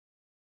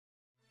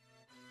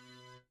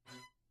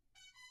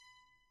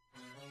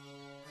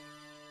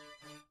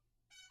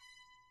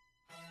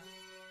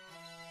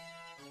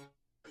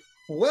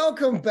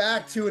Welcome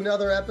back to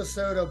another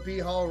episode of B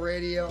Hall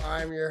Radio.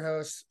 I'm your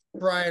host,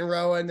 Brian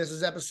Rowan. This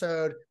is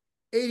episode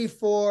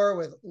 84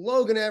 with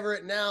Logan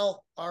Everett,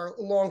 now our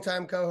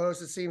longtime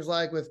co-host, it seems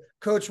like, with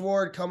Coach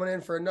Ward coming in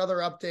for another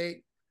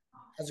update.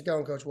 How's it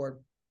going, Coach Ward?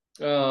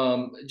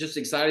 Just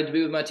excited to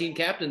be with my team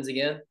captains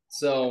again.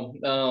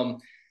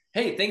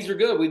 Hey, things are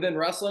good. We've been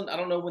wrestling. I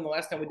don't know when the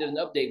last time we did an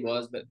update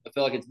was, but I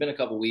feel like it's been a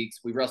couple weeks.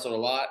 We've wrestled a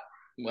lot.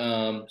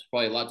 There's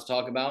probably a lot to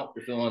talk about.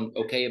 We're feeling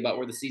okay about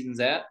where the season's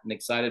at and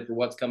excited for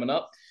what's coming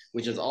up,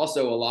 which is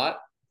also a lot.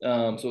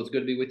 So it's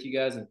good to be with you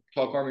guys and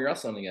talk Army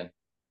wrestling again.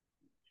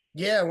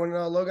 Yeah, when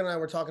Logan and I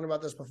were talking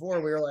about this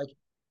before, we were like,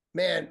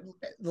 man,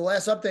 the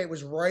last update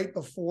was right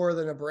before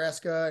the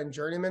Nebraska and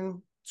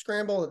Journeyman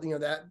scramble,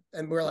 that,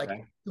 and we're like,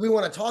 Okay. do we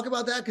want to talk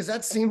about that? Because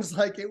that seems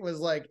like it was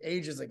like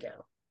ages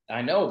ago.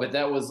 I know, but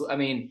that was,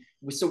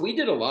 so we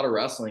did a lot of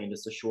wrestling in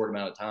just a short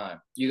amount of time.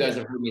 You guys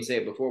have heard me say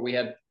it before. We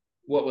had,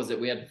 what was it?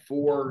 We had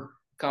 4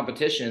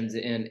 competitions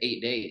in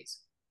 8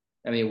 days.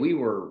 I mean, we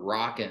were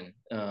rocking.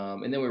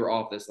 And then we were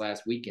off this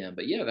last weekend.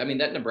 But yeah, I mean,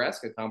 that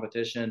Nebraska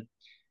competition,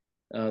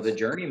 the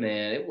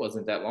Journeyman, it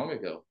wasn't that long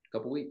ago, a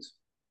couple weeks.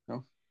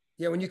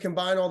 Yeah, when you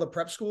combine all the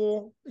prep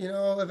school,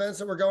 events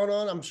that were going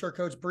on, I'm sure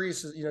Coach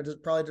Brees,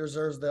 probably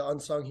deserves the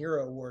unsung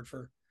hero award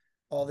for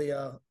all the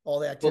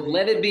activity. But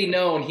let it be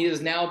known, he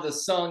is now the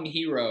sung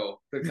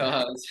hero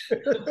because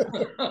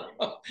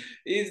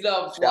he's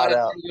not flying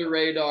under the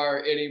radar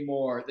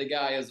anymore. The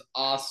guy is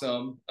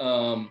awesome.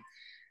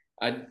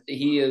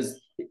 He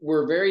is.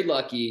 We're very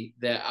lucky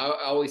that I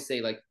always say,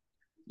 like,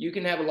 you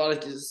can have a lot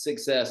of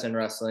success in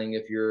wrestling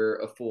if you're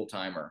a full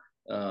timer.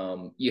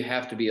 You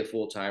have to be a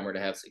full timer to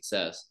have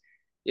success.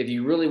 If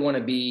you really want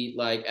to be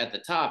like at the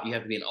top, you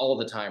have to be an all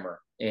the timer.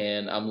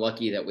 And I'm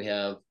lucky that we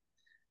have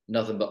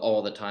nothing but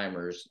all the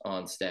timers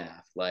on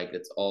staff. Like,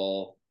 it's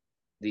all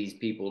these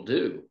people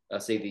do. I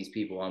say these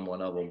people, I'm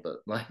one of them,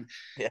 but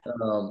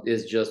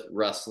is just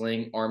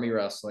wrestling, Army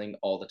wrestling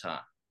all the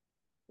time.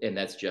 And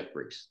that's Jeff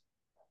Brees.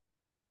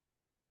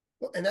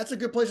 And that's a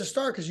good place to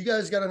start because you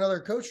guys got another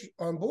coach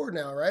on board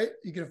now, right?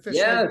 You can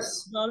officially talk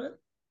about it.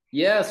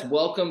 Yes,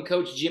 welcome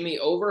Coach Jimmy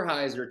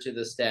Overheiser to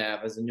the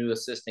staff as a new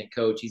assistant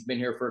coach. He's been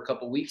here for a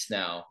couple weeks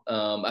now.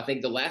 I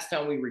think the last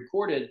time we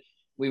recorded,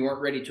 we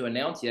weren't ready to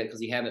announce yet because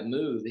he hasn't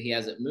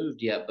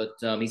moved yet, but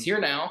he's here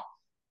now,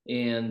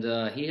 and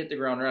he hit the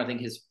ground running. I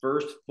think his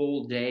first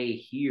full day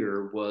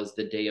here was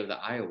the day of the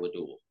Iowa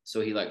duel.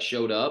 So he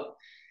showed up.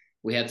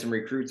 We had some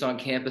recruits on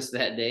campus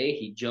that day.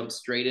 He jumped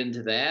straight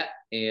into that,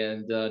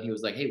 and he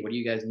was like, "Hey, what do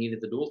you guys need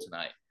at the duel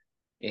tonight?"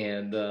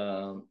 And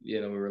we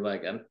were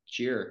like,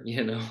 cheer,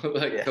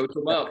 coach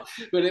him up.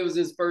 But it was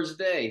his first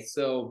day.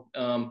 So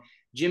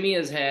Jimmy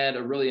has had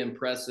a really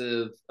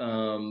impressive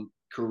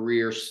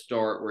career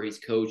start where he's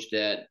coached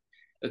at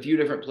a few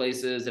different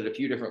places at a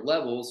few different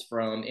levels,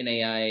 from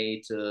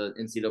NAIA to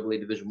NCAA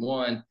Division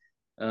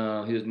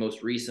I. He was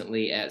most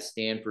recently at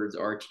Stanford's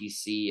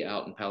RTC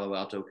out in Palo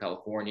Alto,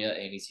 California,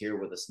 and he's here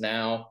with us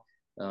now,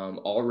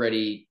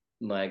 already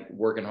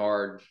working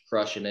hard,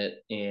 crushing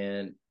it.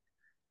 And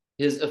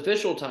his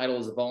official title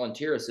is a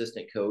volunteer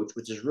assistant coach,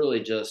 which is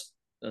really just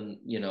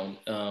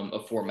a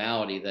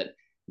formality that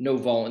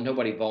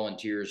nobody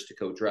volunteers to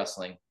coach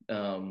wrestling.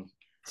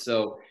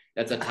 So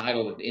that's a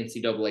title that the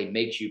NCAA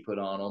makes you put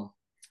on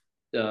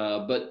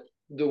them. But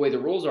the way the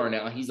rules are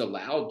now, he's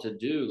allowed to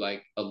do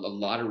a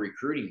lot of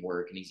recruiting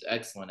work, and he's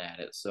excellent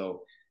at it.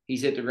 So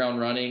he's hit the ground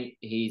running.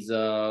 He's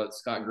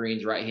Scott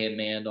Green's right-hand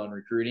man on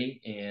recruiting,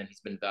 and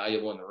he's been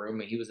valuable in the room.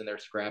 And he was in there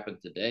scrapping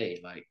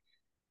today.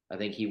 I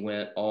think he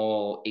went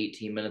all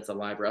 18 minutes of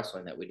live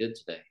wrestling that we did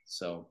today.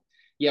 So,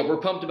 yeah, we're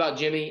pumped about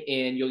Jimmy,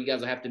 and you guys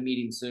will have to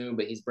meet him soon,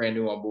 but he's brand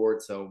new on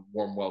board, so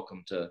warm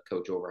welcome to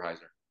Coach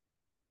Overheiser.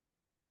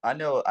 I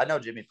know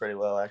Jimmy pretty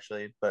well,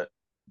 actually, but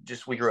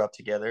just we grew up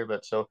together.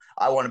 But so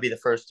I want to be the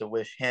first to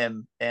wish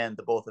him and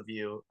the both of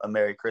you a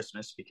Merry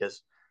Christmas,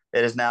 because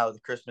it is now the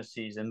Christmas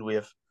season. We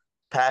have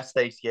passed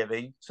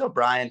Thanksgiving, so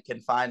Brian can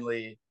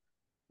finally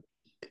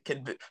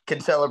can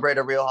celebrate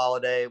a real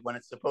holiday when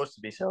it's supposed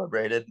to be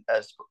celebrated,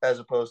 as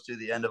opposed to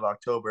the end of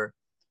October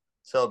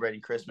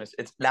celebrating Christmas.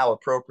 It's now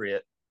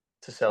appropriate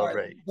to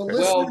celebrate. Right.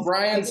 Well,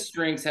 Brian's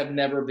strengths have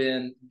never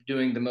been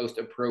doing the most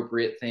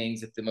appropriate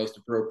things at the most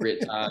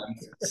appropriate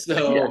times.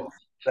 So,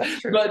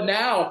 but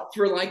now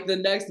for the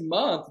next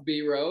month,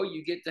 B-Row,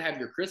 you get to have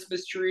your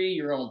Christmas tree,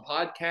 your own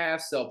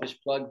podcast,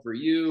 selfish plug for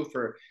you,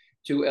 for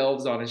Two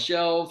Elves on a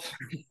Shelf.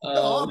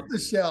 Off the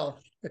shelf.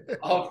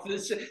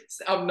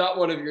 I'm not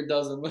one of your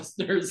dozen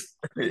listeners.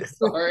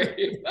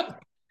 Sorry.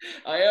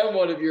 I am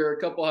one of your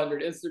couple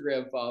hundred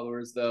Instagram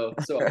followers, though,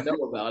 so I know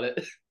about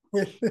it.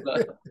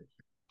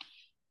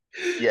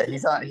 Yeah,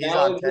 he's on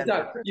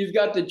 10. You've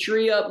got the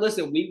tree up.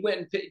 Listen, we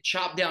went and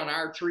chopped down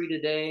our tree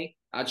today.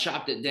 I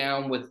chopped it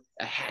down with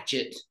a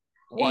hatchet.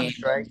 One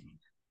strike.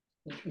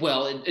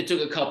 Well, it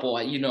took a couple.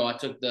 I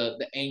took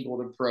the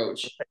angled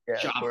approach,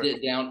 chopped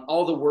it down.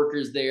 All the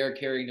workers there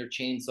carrying their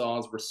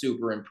chainsaws were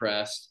super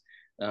impressed.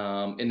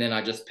 And then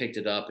I just picked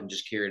it up and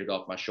just carried it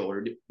off my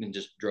shoulder and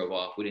just drove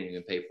off. We didn't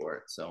even pay for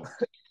it. So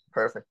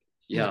perfect.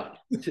 Yeah,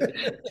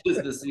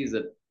 just the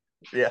season.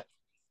 Yeah.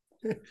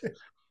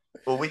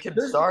 Well, we can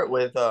There's- start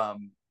with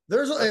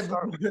There's let's a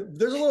start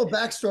there's a little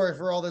backstory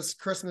for all this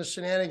Christmas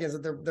shenanigans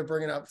that they're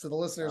bringing up, so the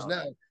listeners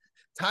know.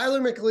 Tyler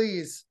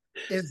McLeese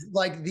is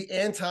like the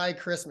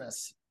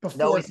anti-Christmas before.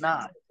 No, he's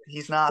not.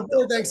 He's not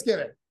before though.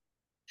 Thanksgiving.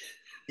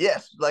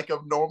 Yes, like a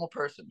normal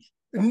person.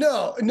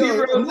 No, He a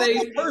wrote normal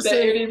that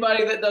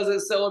anybody that doesn't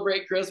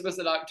celebrate Christmas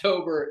in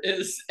October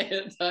is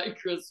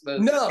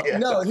anti-Christmas. No, Yeah.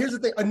 no. Here's the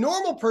thing: a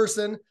normal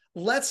person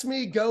lets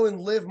me go and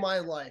live my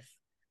life,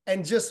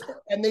 and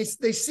they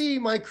see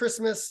my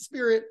Christmas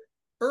spirit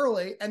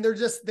early, and they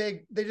just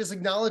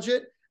acknowledge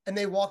it and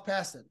they walk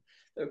past it.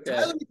 Okay.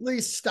 Tyler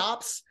McLeese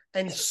stops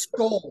and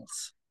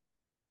scolds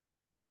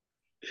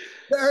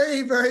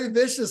very, very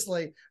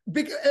viciously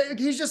because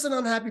he's just an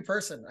unhappy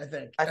person. I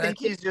think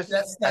he's just.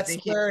 that's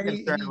where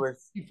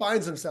he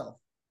finds himself.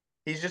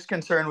 He's just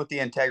concerned with the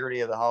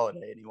integrity of the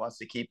holiday, and he wants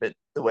to keep it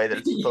the way that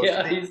it's supposed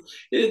to be.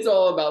 It's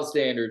all about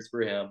standards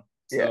for him.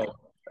 So. Yeah,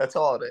 that's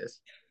all it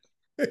is.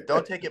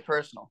 Don't take it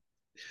personal.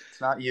 It's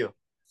not you.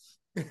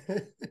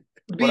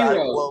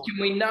 B-Row,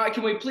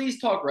 can we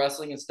please talk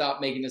wrestling and stop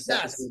making this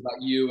episode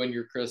about you and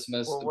your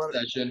Christmas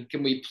obsession?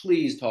 Can we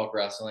please talk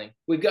wrestling?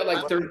 We've got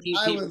like 13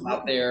 people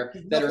out there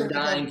that are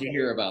dying to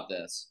hear about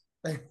this.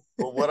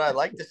 Well, what I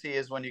like to see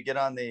is when you get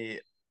on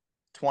the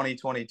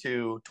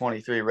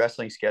 2022-23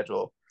 wrestling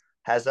schedule,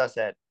 has us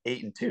at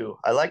 8-2.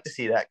 I like to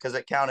see that because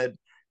it counted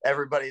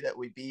everybody that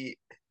we beat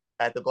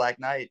at the Black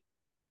Knight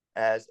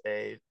as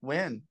a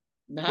win,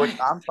 which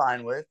I'm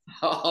fine with.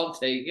 I'll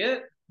take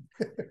it.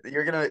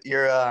 You're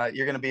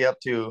gonna be up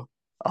to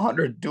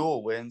 100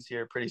 dual wins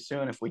here pretty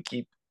soon if we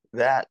keep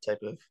that type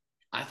of.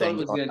 I thought it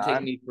was going to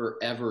take me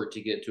forever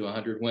to get to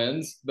 100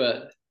 wins,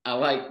 but I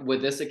like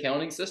with this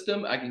accounting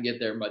system, I can get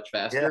there much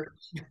faster.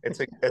 Yeah,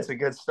 it's a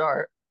good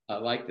start. I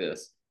like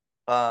this.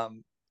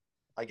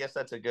 I guess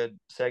that's a good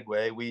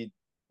segue.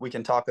 We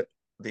can talk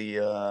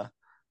the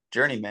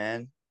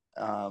journeyman.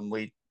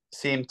 We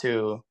seem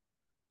to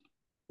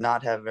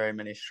not have very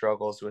many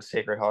struggles with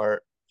Sacred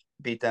Heart.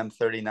 Beat them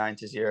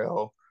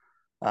 39-0,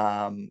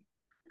 and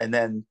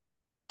then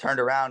turned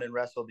around and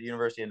wrestled the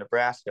University of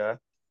Nebraska.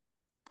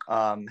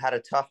 Had a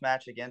tough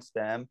match against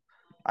them.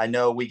 I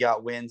know we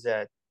got wins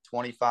at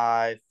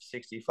 25,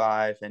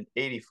 65, and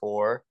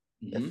 84,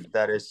 if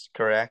that is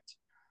correct.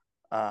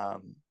 I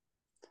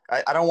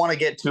don't want to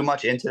get too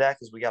much into that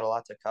because we got a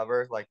lot to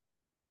cover, like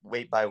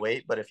weight by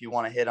weight. But if you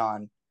want to hit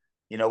on,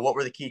 what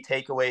were the key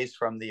takeaways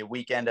from the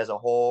weekend as a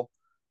whole,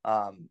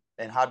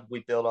 and how did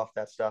we build off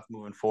that stuff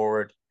moving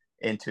forward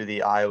into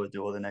the Iowa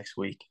duel the next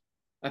week?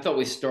 I thought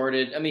we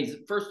started. I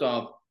mean, first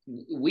off,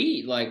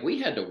 we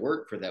had to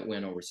work for that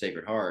win over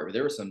Sacred Heart.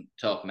 There were some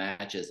tough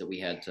matches that we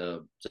had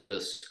to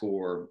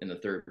score in the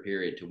third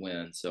period to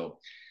win. So,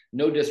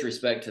 no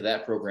disrespect to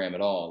that program at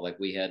all. Like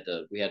we had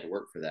to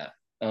work for that.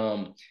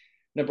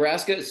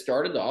 Nebraska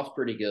started off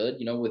pretty good.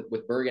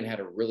 With Bergen had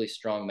a really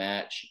strong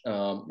match.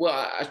 A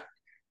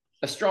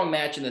strong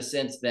match in the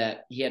sense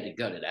that he had to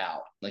gut it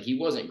out. Like he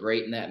wasn't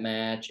great in that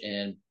match,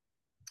 and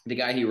the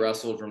guy he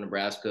wrestled from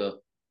Nebraska,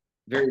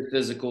 very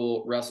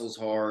physical, wrestles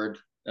hard.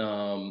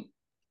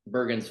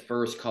 Bergen's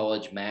first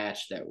college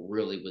match that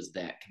really was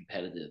that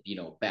competitive,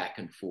 back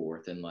and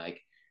forth and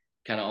like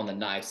kind of on the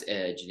knife's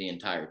edge the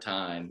entire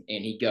time.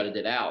 And he gutted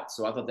it out.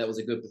 So I thought that was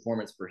a good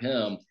performance for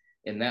him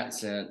in that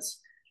sense.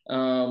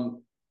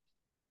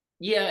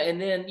 Yeah, and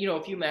then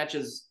a few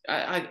matches.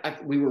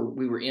 We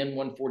were in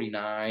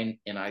 149,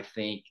 and I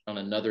think on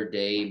another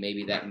day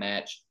maybe that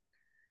match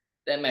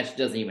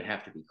doesn't even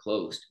have to be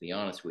close, to be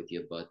honest with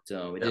you, but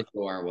it did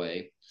go our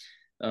way.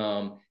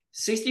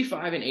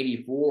 65 and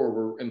 84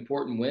 were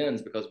important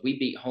wins because we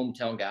beat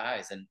hometown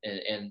guys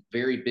and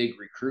very big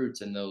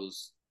recruits in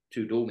those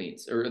two dual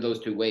meets or those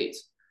two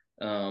weights.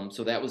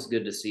 So that was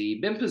good to see.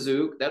 Ben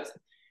Pazook,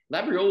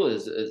 Labriola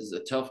is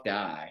a tough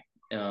guy.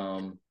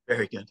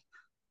 Very good.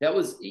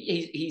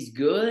 He's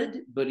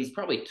good, but he's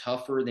probably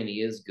tougher than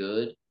he is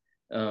good,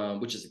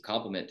 which is a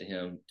compliment to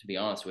him, to be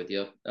honest with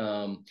you.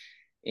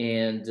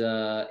 And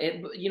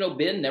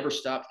Ben never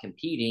stopped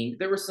competing.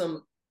 There were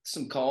some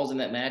calls in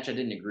that match I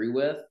didn't agree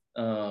with.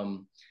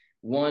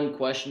 One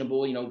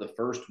questionable, the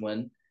first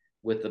one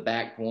with the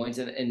back points,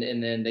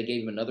 and then they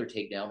gave him another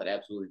takedown that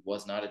absolutely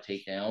was not a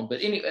takedown.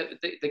 But anyway,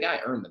 the guy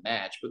earned the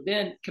match. But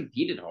Ben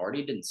competed hard.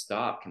 He didn't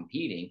stop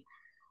competing.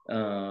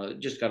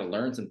 Just got to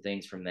learn some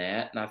things from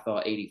that. And I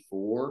thought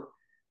 84,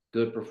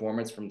 good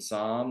performance from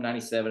Sam.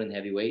 97 in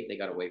heavyweight, they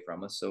got away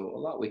from us. So a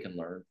lot we can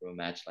learn from a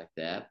match like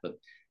that. But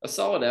a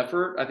solid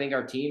effort. I think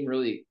our team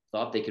really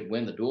thought they could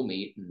win the dual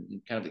meet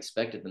and kind of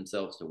expected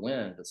themselves to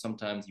win. But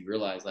sometimes you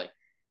realize like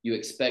you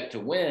expect to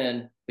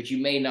win, but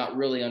you may not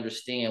really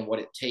understand what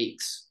it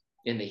takes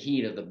in the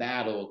heat of the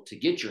battle to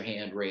get your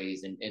hand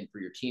raised and for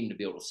your team to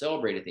be able to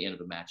celebrate at the end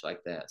of a match like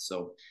that.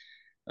 So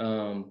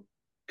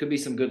could be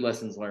some good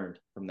lessons learned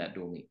from that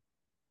dual meet.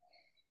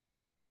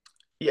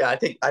 Yeah,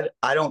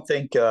 I don't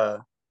think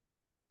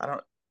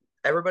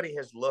everybody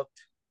has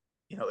looked,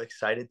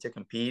 excited to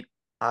compete.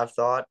 I've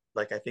thought,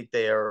 like, I think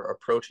they are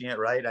approaching it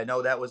right. I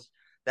know that was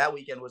that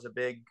weekend was a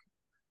big.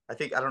 I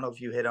think I don't know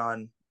if you hit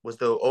on was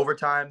the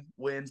overtime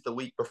wins the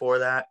week before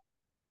that.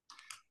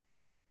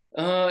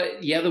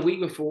 Yeah, the week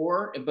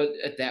before, but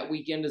at that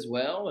weekend as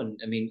well. And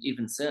I mean,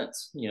 even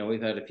since,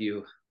 we've had a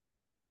few.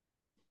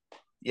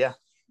 Yeah.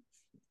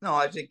 No,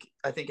 I think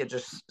it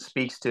just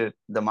speaks to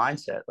the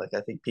mindset. Like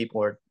I think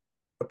people are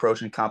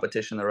approaching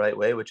competition the right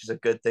way, which is a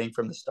good thing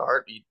from the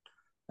start.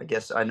 I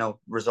guess I know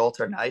results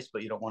are nice,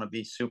 but you don't want to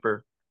be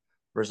super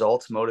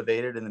results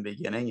motivated in the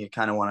beginning. You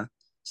kind of want to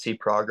see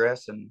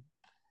progress, and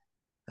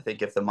I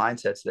think if the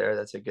mindset's there,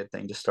 that's a good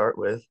thing to start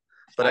with.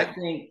 But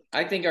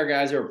I think our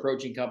guys are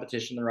approaching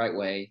competition the right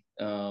way.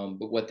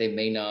 But what they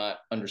may not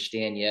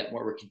understand yet,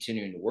 what we're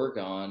continuing to work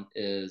on,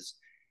 is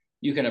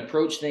you can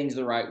approach things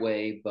the right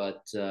way,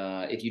 but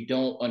if you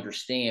don't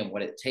understand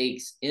what it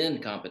takes in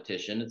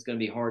competition, it's going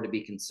to be hard to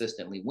be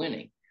consistently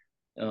winning.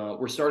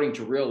 We're starting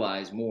to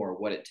realize more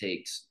what it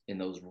takes in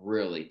those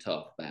really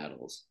tough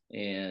battles,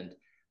 and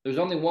there's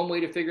only one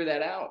way to figure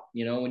that out.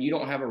 When you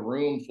don't have a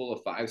room full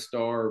of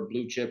 5-star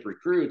blue chip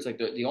recruits, like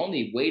the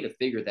only way to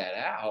figure that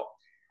out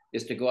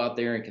is to go out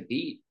there and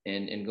compete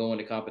and go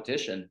into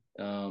competition.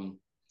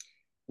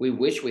 We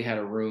wish we had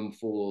a room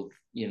full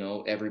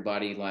of,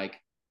 everybody. Like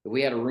if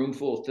we had a room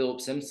full of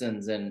Philip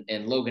Simpsons and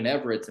Logan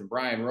Everett's and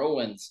Brian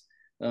Rowans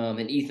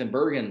and Ethan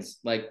Bergens,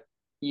 like,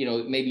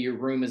 maybe your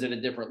room is at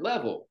a different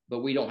level,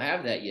 but we don't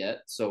have that yet.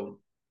 So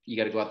you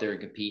got to go out there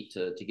and compete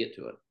to get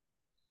to it.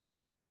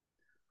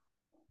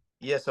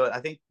 Yeah, so I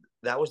think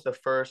that was the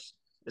first.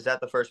 Is that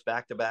the first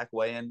back-to-back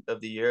weigh-in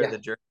of the year? Yeah. The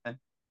Journeyman.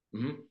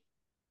 Mm-hmm.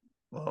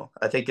 Well,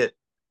 I think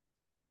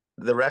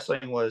the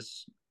wrestling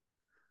was.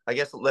 I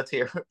guess let's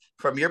hear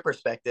from your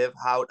perspective.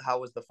 How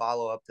was the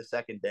follow-up the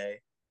second day?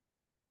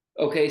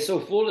 Okay, so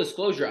full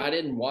disclosure, I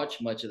didn't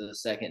watch much of the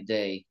second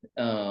day.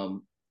 I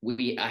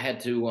had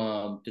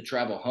to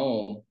travel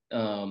home,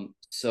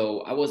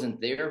 so I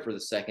wasn't there for the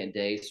second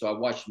day. So I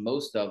watched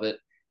most of it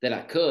that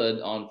I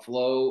could on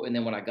Flow, and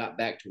then when I got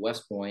back to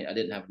West Point, I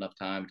didn't have enough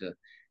time to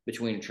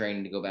between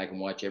training to go back and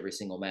watch every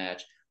single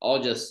match.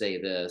 I'll just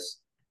say this: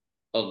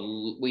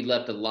 we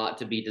left a lot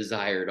to be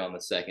desired on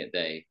the second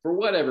day for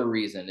whatever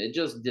reason. It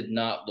just did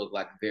not look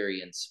like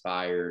very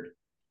inspired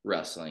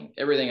wrestling.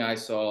 Everything I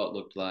saw, it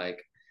looked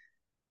like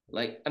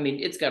I mean,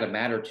 it's got to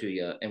matter to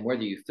you, and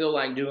whether you feel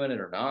like doing it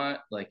or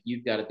not, like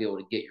you've got to be able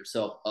to get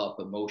yourself up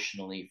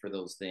emotionally for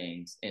those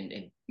things and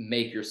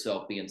make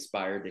yourself be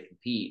inspired to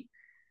compete.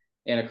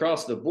 And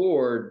across the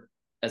board,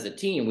 as a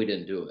team, we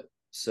didn't do it.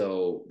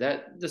 So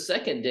that the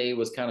second day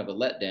was kind of a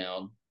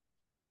letdown.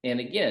 And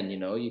again,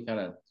 you kind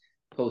of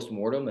post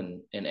mortem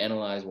and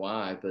analyze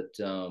why, but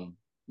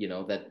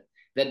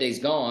that day's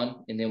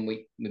gone, and then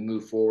we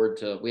move forward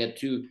to we had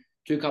two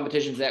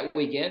competitions that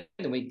weekend,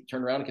 and we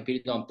turned around and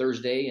competed on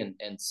Thursday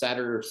and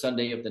Saturday or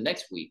Sunday of the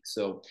next week.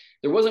 So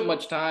there wasn't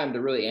much time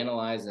to really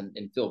analyze and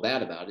feel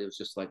bad about it. It was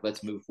just like,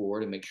 let's move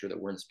forward and make sure that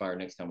we're inspired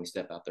next time we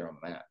step out there on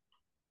the mat.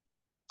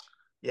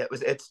 Yeah,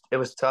 it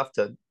was tough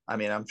to. I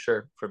mean, I'm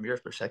sure from your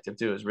perspective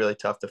too, it was really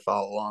tough to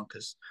follow along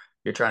because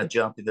you're trying to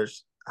jump.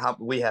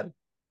 We had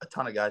a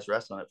ton of guys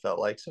wrestling. It felt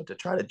like so to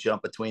try to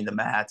jump between the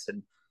mats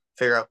and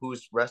figure out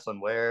who's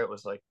wrestling where. It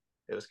was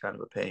kind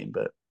of a pain,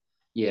 but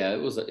yeah,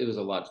 it was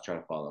a lot to try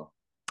to follow.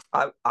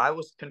 I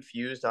was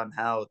confused on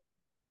how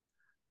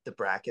the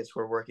brackets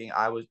were working.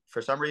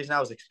 For some reason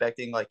I was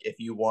expecting like if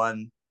you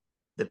won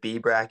the B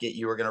bracket,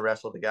 you were going to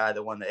wrestle the guy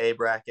that won the A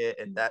bracket,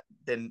 and that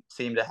didn't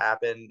seem to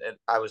happen. And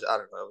I don't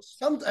know.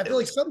 I feel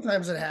like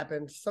sometimes it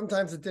happened,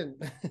 sometimes it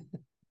didn't.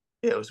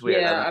 It was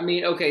weird. Yeah, I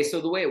mean, okay,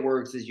 so the way it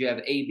works is you have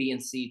A, B,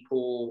 and C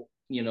pool,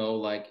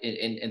 like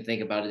and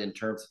think about it in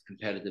terms of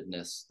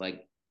competitiveness,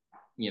 like,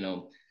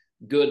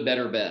 good,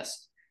 better,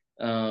 best.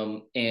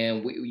 And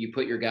you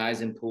put your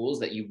guys in pools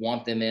that you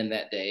want them in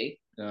that day.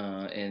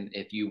 And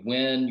if you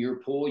win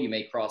your pool, you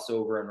may cross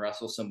over and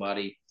wrestle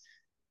somebody.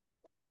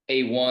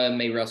 A1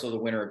 may wrestle the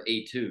winner of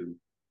A2,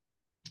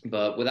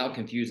 but without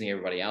confusing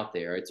everybody out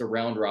there, it's a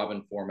round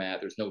robin format.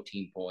 There's no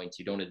team points.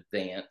 You don't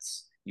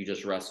advance. You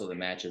just wrestle the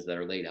matches that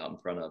are laid out in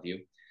front of you.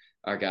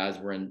 Our guys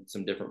were in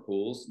some different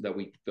pools that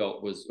we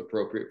felt was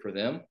appropriate for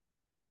them.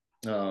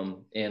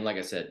 And like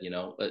I said,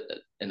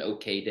 an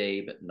okay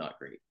day, but not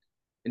great.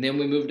 And then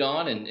we moved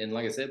on, and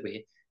like I said,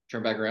 we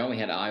turned back around. We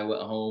had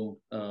Iowa at home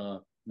the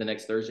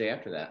next Thursday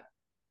after that.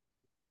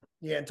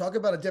 Yeah, and talk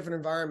about a different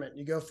environment.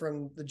 You go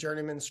from the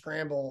journeyman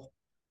scramble,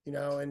 in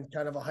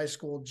kind of a high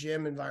school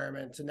gym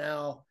environment to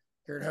now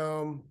you're at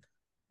home.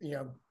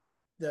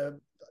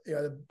 The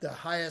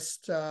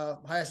highest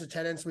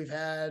attendance we've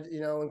had,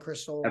 in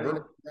Crystal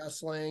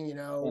wrestling,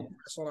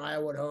 wrestling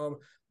Iowa at home.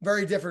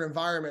 Very different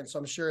environment. So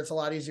I'm sure it's a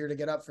lot easier to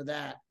get up for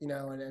that,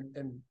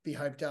 and be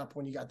hyped up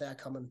when you got that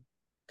coming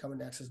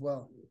next as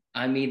well.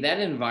 I mean, that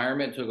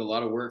environment took a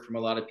lot of work from a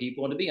lot of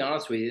people. And to be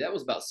honest with you, that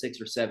was about 6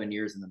 or 7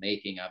 years in the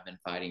making. I've been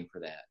fighting for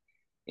that.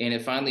 And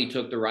it finally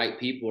took the right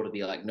people to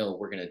be like, no,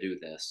 we're going to do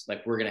this.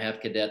 Like, we're going to have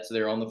cadets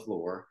there on the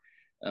floor.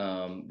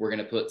 We're going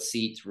to put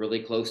seats really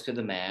close to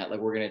the mat.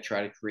 Like, we're going to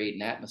try to create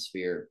an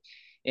atmosphere.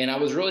 And I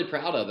was really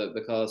proud of it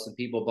because some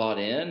people bought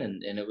in,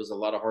 and it was a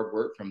lot of hard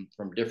work from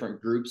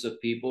different groups of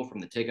people, from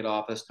the ticket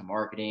office to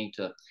marketing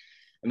to,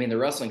 I mean, the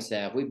wrestling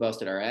staff. We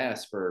busted our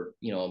ass for,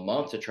 a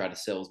month to try to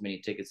sell as many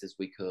tickets as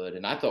we could.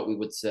 And I thought we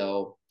would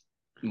sell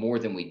more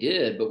than we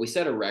did, but we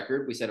set a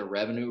record. We set a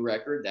revenue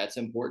record. That's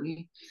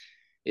important.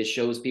 It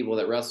shows people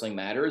that wrestling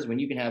matters. When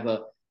you can have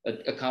a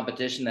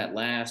competition that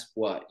lasts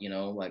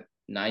like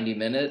 90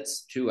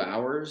 minutes, 2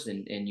 hours,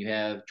 and you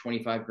have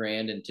 25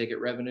 grand in ticket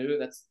revenue,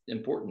 that's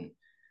important.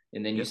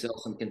 And then you sell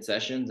some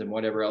concessions and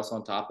whatever else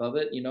on top of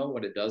it,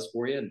 what it does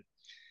for you.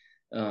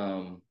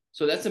 And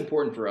so that's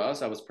important for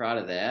us. I was proud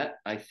of that.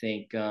 I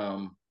think,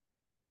 that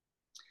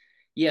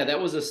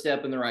was a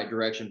step in the right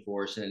direction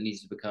for us, and it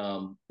needs to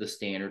become the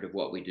standard of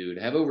what we do.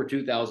 To have over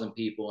 2,000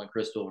 people in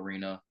Crystal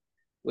Arena,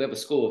 we have a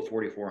school of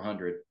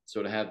 4,400.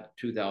 So to have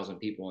 2,000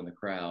 people in the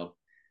crowd,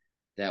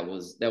 that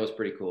was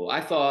pretty cool.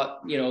 I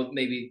thought,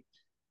 maybe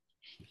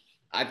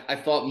I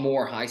thought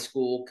more high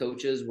school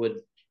coaches would.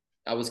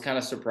 I was kind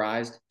of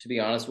surprised, to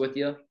be honest with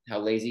you, how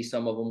lazy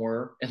some of them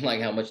were, and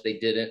like how much they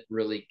didn't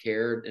really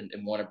care and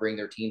want to bring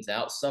their teams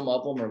out. Some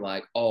of them are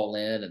like all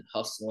in and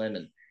hustling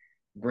and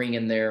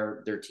bringing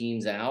their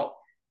teams out,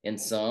 and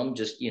some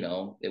just,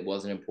 it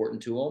wasn't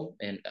important to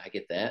them. And I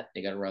get that.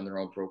 They got to run their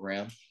own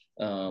program,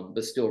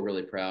 but still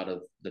really proud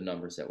of the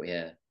numbers that we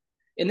had.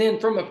 And then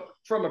from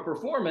a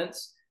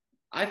performance,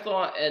 I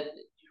thought at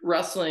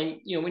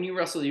wrestling, when you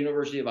wrestle the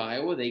University of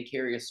Iowa, they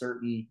carry a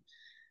certain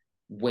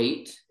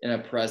weight and a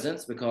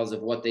presence because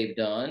of what they've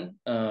done,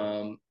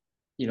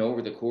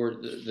 over the course,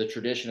 the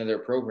tradition of their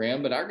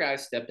program. But our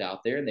guys stepped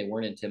out there and they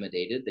weren't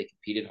intimidated. They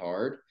competed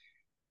hard.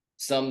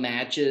 Some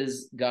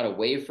matches got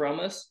away from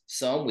us.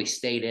 Some we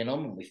stayed in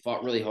them. We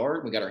fought really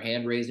hard. We got our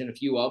hand raised in a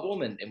few of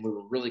them, and we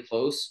were really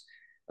close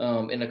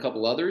in a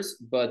couple others.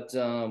 But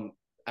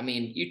I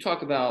mean, you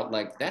talk about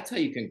like that's how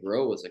you can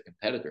grow as a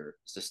competitor,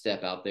 is to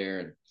step out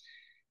there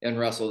and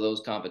wrestle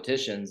those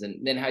competitions,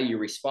 and then how you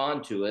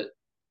respond to it.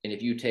 And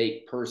if you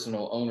take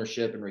personal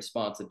ownership and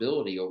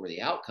responsibility over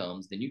the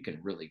outcomes, then you can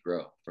really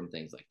grow from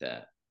things like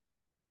that.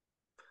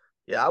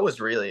 Yeah, I was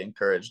really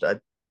encouraged.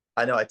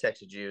 I know I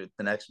texted you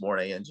the next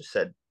morning and just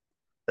said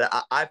that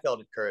I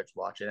felt encouraged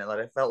watching it. Like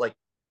I felt like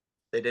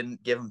they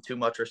didn't give them too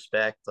much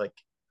respect. Like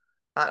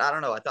I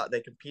don't know. I thought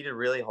they competed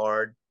really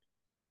hard.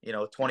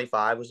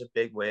 25 was a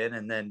big win,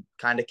 and then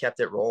kind of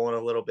kept it rolling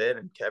a little bit,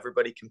 and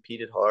everybody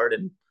competed hard.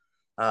 And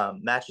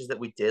matches that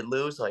we did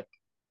lose, like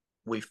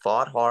we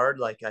fought hard.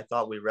 Like I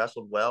thought we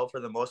wrestled well for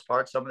the most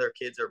part. Some of their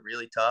kids are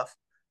really tough.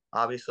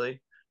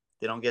 Obviously,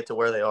 they don't get to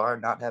where they are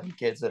not having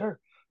kids that are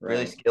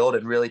really skilled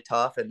and really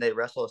tough, and they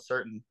wrestle a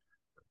certain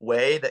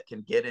way that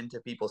can get into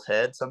people's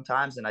heads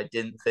sometimes. And I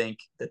didn't think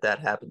that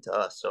happened to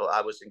us. So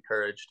I was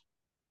encouraged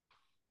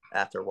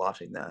after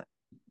watching that.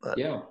 But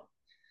yeah.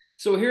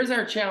 So here's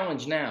our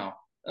challenge now,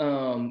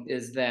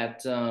 is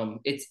that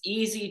it's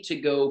easy to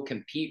go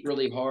compete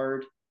really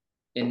hard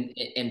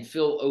and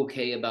feel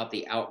okay about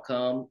the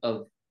outcome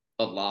of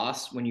a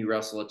loss when you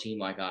wrestle a team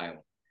like Iowa.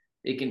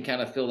 It can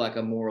kind of feel like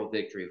a moral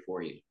victory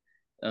for you.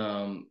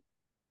 I'm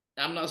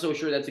not so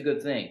sure that's a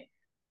good thing,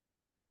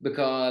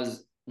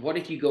 because what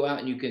if you go out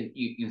and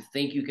you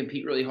think you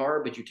compete really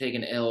hard, but you take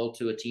an L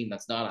to a team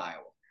that's not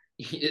Iowa?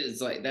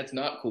 It's like, that's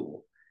not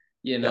cool.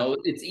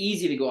 It's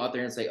easy to go out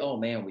there and say, oh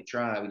man, we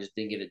tried, we just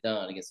didn't get it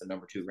done against the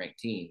number 2 ranked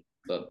team.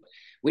 But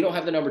we don't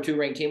have the number 2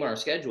 ranked team on our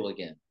schedule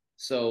again.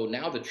 So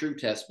now the true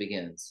test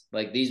begins.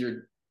 Like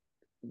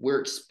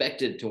we're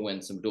expected to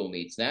win some dual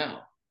meets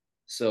now.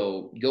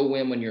 So go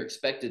win when you're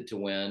expected to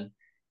win,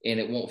 and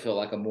it won't feel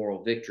like a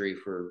moral victory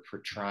for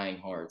trying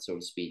hard, so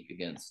to speak,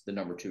 against the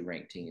number 2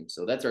 ranked team.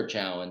 So that's our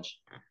challenge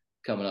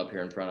coming up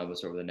here in front of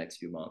us over the next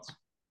few months.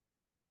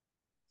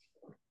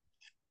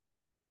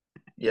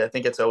 Yeah, I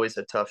think it's always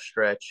a tough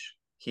stretch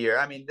here.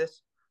 I mean,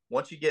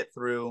 once you get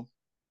through,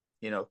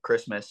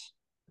 Christmas,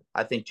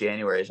 I think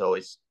January is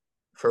always,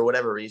 for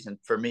whatever reason,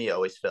 for me,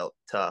 always felt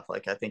tough.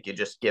 Like I think you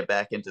just get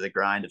back into the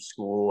grind of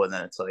school, and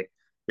then it's like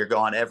you're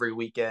gone every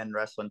weekend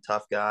wrestling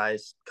tough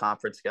guys,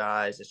 conference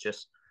guys. It's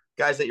just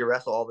guys that you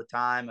wrestle all the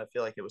time. I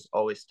feel like it was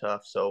always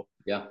tough. So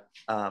yeah,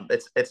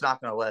 it's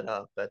not going to let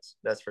up.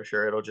 That's for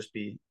sure. It'll just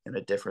be in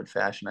a different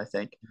fashion, I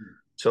think.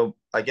 So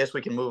I guess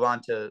we can move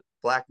on to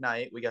Black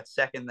Knight. We got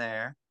second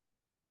there.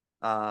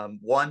 1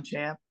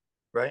 champ,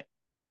 right?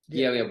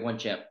 Yeah, we have 1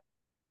 champ.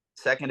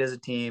 Second as a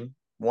team,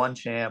 1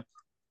 champ.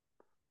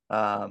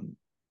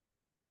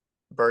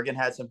 Bergen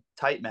had some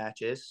tight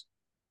matches,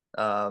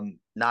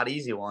 not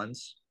easy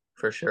ones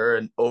for sure,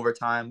 and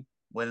overtime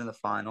winning the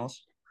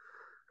finals.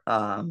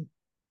 I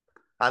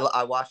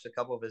watched a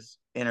couple of his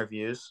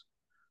interviews.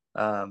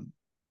 It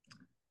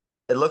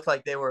looked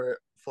like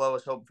Flo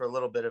was hoping for a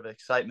little bit of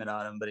excitement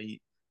on him, but he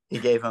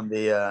gave him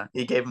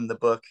the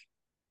book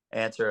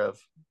answer of,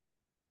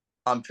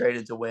 I'm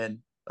traded to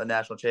win a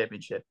national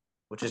championship,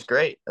 which is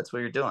great. That's what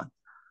you're doing.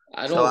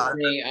 I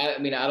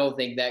don't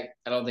think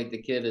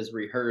the kid has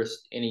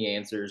rehearsed any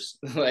answers.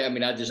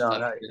 I just thought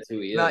that's who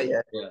he is. Not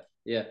yet.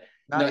 Yeah.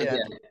 Not yet.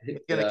 He's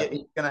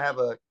gonna have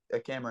a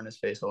camera in his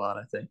face a lot,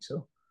 I think.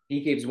 So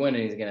he keeps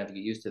winning, he's gonna have to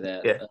get used to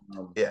that. Yeah,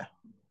 yeah,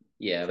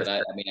 Yeah, for but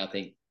sure. I mean, I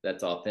think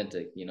that's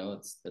authentic. You know,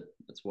 that's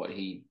what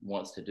he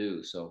wants to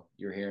do. So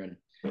you're hearing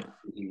who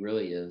he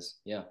really is.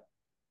 Yeah.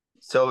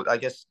 So I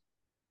guess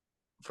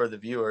for the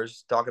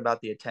viewers, talk about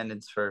the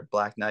attendance for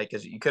Black Knight,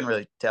 because you couldn't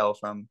really tell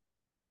from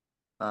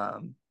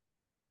um,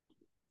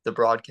 the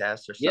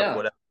broadcast or stuff Yeah.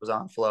 whatever was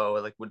on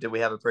Flow. Like, did we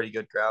have a pretty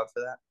good crowd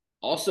for that?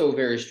 Also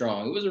very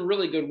strong. It was a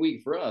really good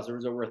week for us. There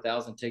was over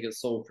 1,000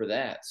 tickets sold for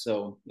that.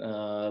 So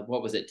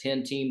what was it?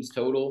 10 teams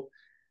total.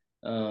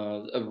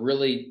 I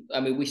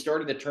mean, we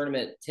started the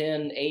tournament at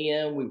 10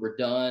 a.m. We were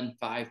done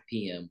 5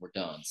 p.m. We're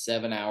done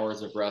 7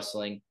 hours of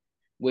wrestling,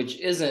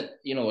 which isn't,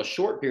 a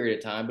short period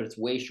of time, but it's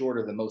way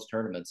shorter than most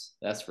tournaments.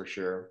 That's for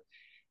sure.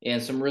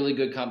 And some really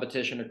good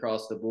competition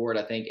across the board.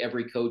 I think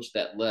every coach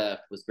that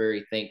left was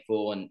very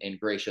thankful and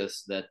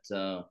gracious that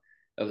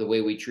of the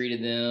way we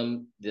treated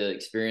them, the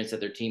experience that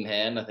their team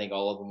had. And I think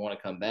all of them want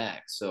to come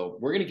back. So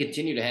we're going to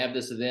continue to have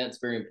this event. It's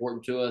very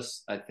important to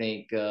us. I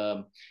think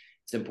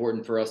it's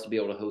important for us to be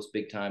able to host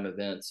big time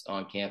events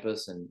on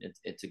campus, and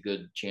it's a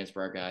good chance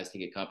for our guys to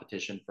get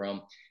competition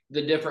from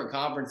the different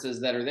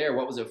conferences that are there.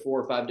 What was it,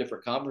 4 or 5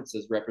 different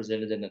conferences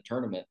represented in the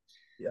tournament?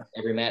 Yeah.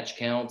 Every match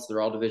counts.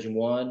 They're all Division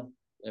 1.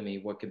 I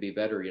mean, what could be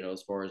better,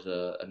 as far as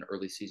an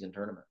early season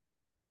tournament?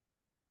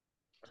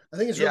 I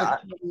think it's really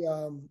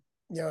Yeah,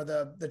 cool,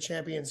 the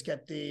champions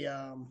get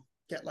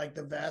get like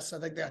the vest. I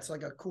think that's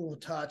like a cool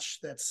touch.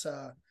 That's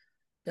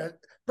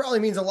probably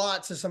means a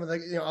lot to some of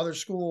the other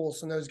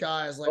schools and those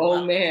guys. Like,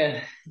 Oh wow,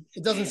 man,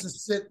 it doesn't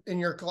just sit in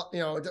your, it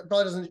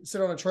probably doesn't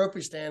sit on a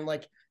trophy stand.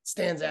 Like,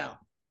 stands out.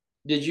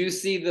 did you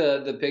see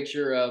the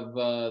picture of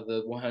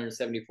the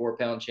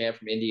 174-pound champ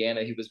from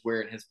Indiana? He was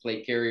wearing his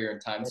plate carrier in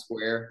Times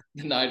Square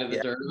the night of the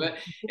yeah. tournament.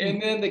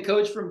 And then the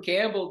coach from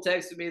Campbell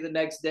texted me the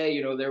next day,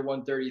 their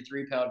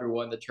 133-pounder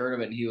won the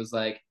tournament. And he was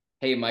like,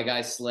 hey, my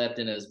guy slept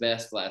in his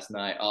vest last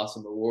night.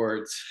 Awesome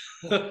awards.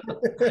 So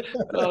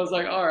I was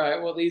like, all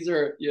right, well, these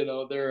are,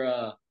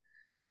 they're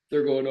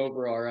going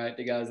over all right.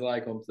 The guys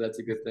like them, so that's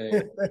a good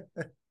thing.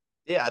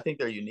 Yeah, I think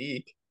they're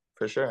unique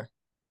for sure.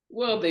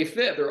 Well, they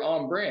fit. They're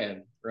on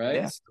brand, right?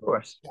 Yeah, of So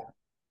course.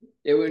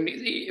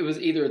 it was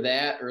either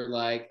that or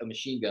like a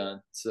machine gun.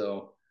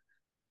 So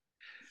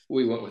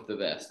we went with the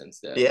vest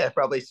instead. Yeah,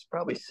 probably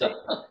safe.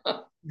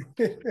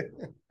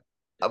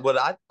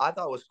 What I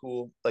thought was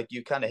cool, like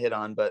you kind of hit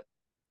on, but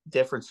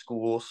different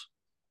schools,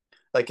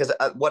 like because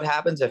what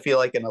happens, I feel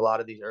like in a lot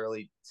of these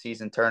early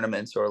season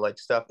tournaments or like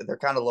stuff, they're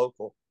kind of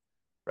local,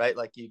 right?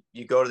 Like you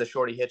go to the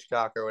Shorty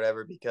Hitchcock or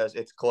whatever because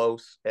it's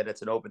close and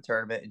it's an open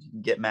tournament and you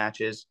can get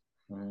matches.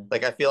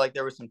 Like I feel like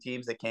there were some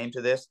teams that came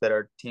to this that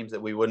are teams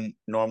that we wouldn't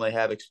normally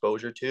have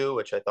exposure to,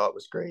 which I thought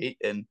was great.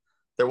 And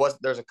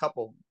there's a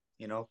couple,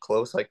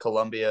 close, like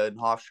Columbia and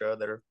Hofstra,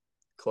 that are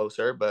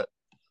closer, but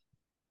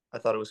I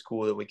thought it was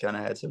cool that we kind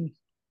of had some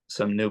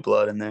new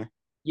blood in there.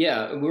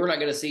 Yeah, we're not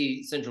going to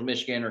see Central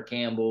Michigan or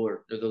Campbell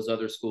or those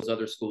other schools. We're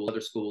not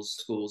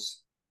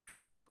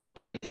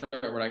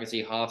going to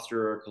see Hofstra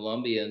or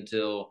Columbia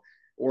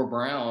or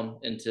Brown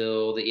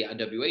until the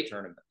EIWA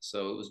tournament.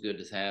 So it was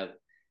good to have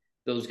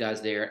those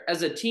guys there.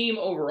 As a team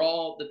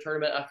overall, the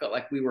tournament, I felt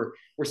like we're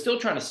still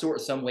trying to sort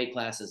some weight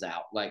classes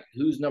out, like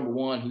who's number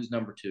 1, who's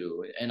number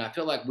 2. And I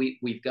feel like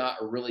we've got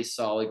a really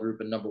solid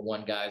group of number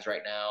 1 guys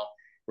right now.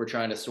 We're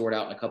trying to sort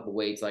out in a couple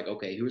weights, like,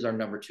 okay, who's our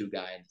number 2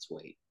 guy in this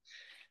weight?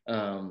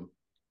 So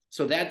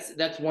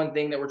that's one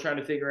thing that we're trying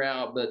to figure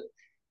out. But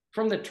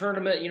from the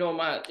tournament, in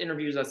my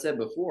interviews, I said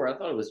before, I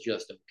thought it was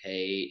just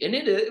okay. And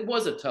it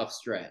was a tough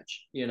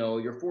stretch.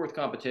 Your 4th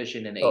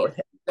competition in 8,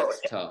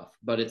 that's tough.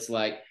 But it's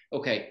like,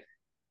 okay,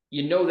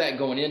 that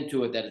going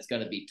into it, that it's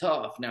going to be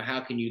tough. Now, how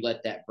can you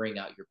let that bring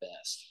out your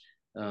best?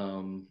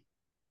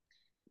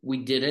 We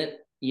didn't,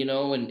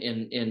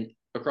 and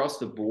across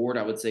the board,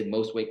 I would say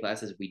most weight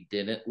classes, we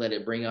didn't let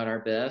it bring out our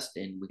best.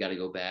 And we got to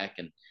go back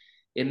and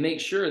make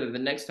sure that the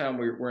next time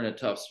we're in a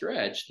tough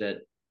stretch, that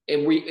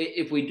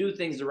if we do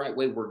things the right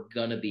way, we're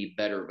gonna be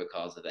better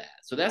because of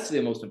that. So that's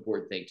the most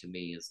important thing to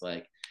me, is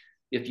like,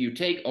 if you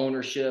take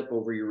ownership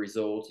over your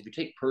results, if you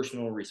take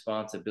personal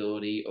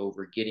responsibility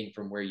over getting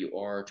from where you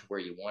are to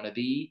where you want to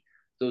be,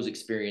 those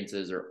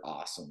experiences are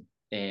awesome.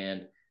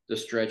 And the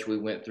stretch we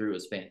went through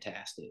is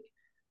fantastic.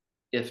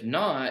 If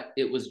not,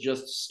 it was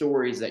just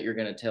stories that you're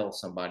going to tell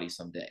somebody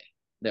someday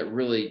that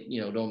really,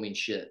 don't mean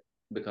shit,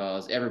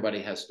 because everybody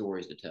has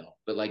stories to tell.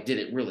 But like, did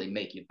it really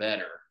make you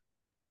better?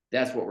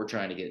 That's what we're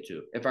trying to get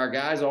to. If our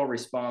guys all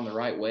respond the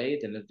right way,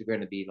 then they're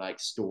going to be like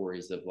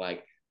stories of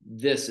like,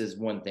 this is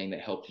one thing that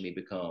helped me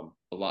become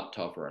a lot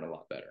tougher and a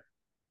lot better.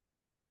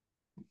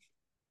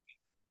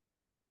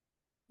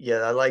 Yeah,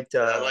 I liked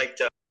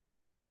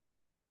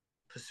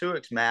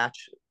Pasuik's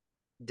match.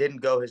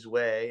 Didn't go his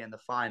way in the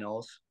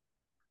finals,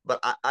 but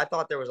I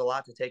thought there was a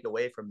lot to take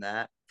away from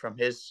that, from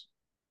his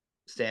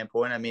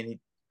standpoint. I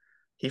mean,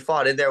 he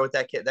fought in there with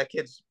that kid. That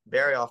kid's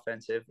very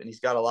offensive, and he's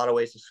got a lot of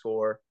ways to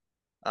score.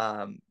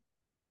 But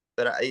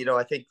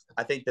I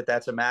think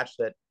that's a match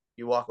that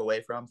you walk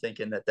away from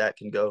thinking that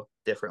can go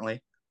differently.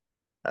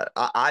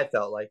 I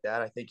felt like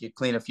that. I think you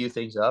clean a few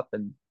things up,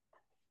 and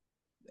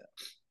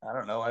I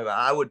don't know.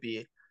 I would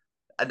be.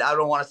 I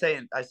don't want to say.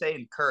 I say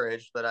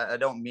encouraged, but I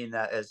don't mean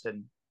that as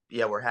in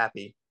yeah we're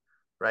happy,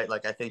 right?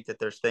 Like I think that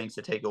there's things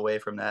to take away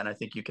from that, and I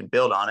think you can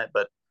build on it.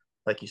 But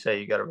like you say,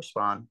 you got to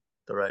respond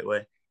the right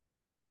way.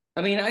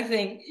 I mean, I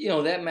think,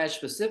 that match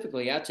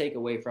specifically, I take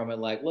away from it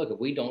like, look, if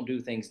we don't do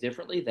things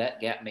differently,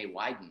 that gap may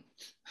widen.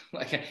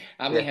 Like,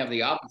 I may Yeah, have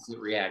the opposite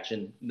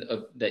reaction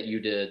that you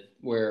did,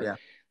 where yeah,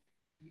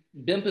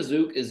 Ben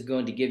Pazook is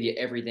going to give you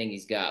everything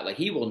he's got. Like,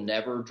 he will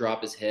never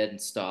drop his head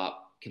and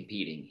stop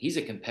competing. He's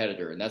a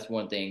competitor, and that's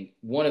one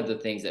of the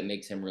things that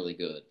makes him really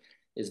good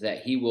is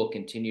that he will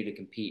continue to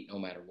compete no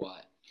matter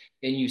what.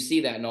 And you see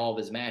that in all of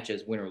his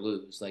matches, win or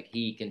lose. Like,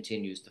 he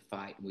continues to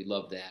fight, and we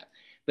love that.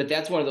 But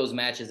that's one of those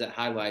matches that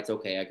highlights,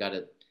 okay, I got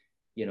to,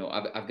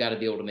 I've got to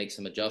be able to make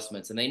some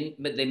adjustments. And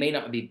they may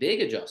not be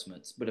big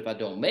adjustments, but if I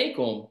don't make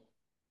them,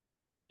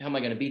 how am I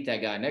going to beat that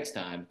guy next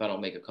time if I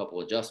don't make a couple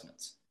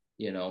adjustments?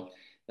 You know,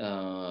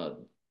 uh,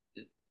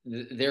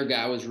 their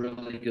guy was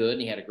really good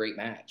and he had a great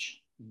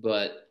match,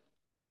 but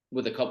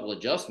with a couple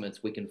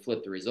adjustments, we can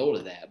flip the result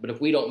of that. But if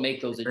we don't make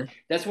those,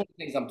 that's one of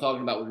the things I'm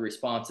talking about with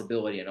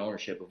responsibility and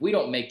ownership. If we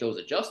don't make those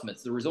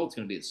adjustments, the result's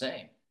going to be the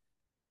same.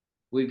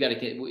 We've got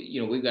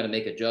to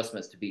make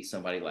adjustments to beat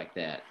somebody like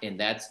that, and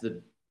that's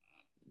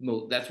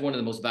one of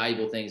the most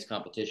valuable things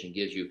competition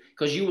gives you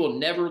because you will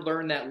never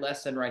learn that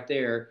lesson right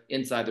there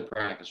inside the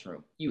practice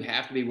room. You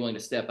have to be willing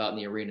to step out in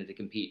the arena to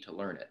compete to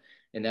learn it.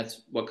 And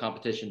that's what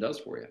competition does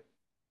for you.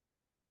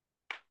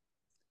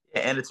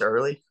 and it's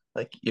early.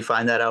 Like you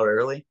find that out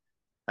early.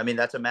 I mean,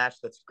 that's a match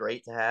that's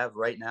great to have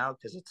right now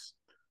because it's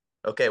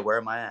okay. Where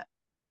am I at?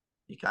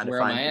 You kind of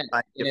Where am find I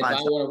at? you And if find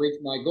I want to reach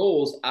my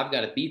goals, I've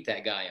got to beat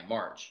that guy in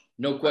March.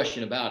 No right.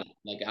 question about it.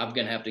 Like I'm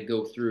going to have to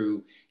go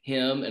through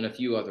him and a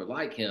few other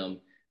like him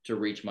to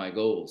reach my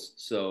goals.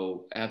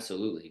 So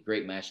absolutely,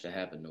 great match to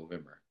have in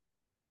November.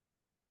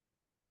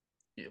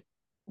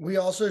 We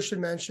also should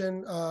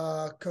mention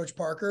Coach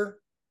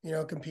Parker,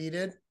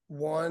 competed,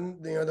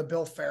 won, the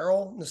Bill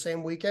Farrell in the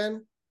same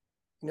weekend,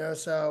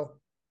 so,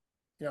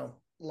 a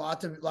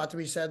lot to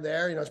be said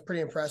there. It's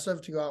pretty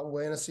impressive to go out and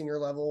win a senior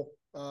level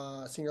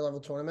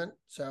tournament.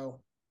 So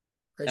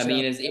great I job.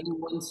 mean, is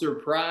anyone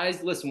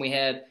surprised? Listen, we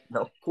had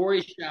No.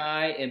 Corey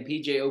Shy and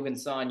PJ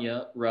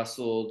Ogunsanya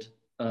wrestled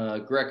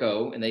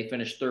Greco, and they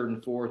finished third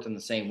and fourth in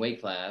the same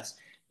weight class.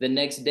 The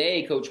next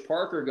day, Coach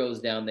Parker goes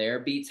down there,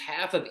 beats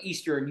half of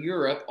Eastern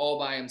Europe all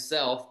by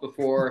himself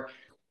before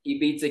he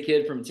beats a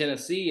kid from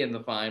Tennessee in the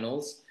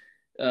finals.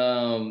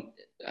 I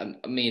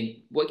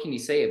mean, what can you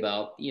say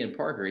about Ian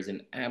Parker? He's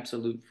an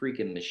absolute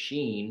freaking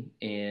machine.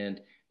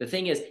 And the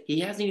thing is, he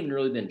hasn't even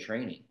really been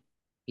training.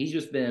 He's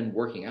just been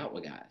working out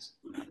with guys.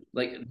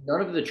 Like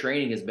none of the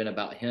training has been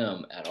about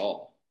him at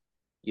all.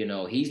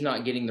 He's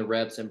not getting the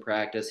reps in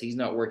practice. He's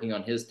not working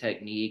on his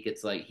technique.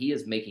 It's like he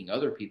is making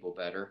other people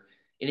better.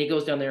 And he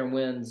goes down there and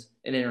wins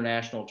an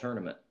international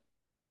tournament.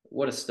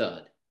 What a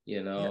stud.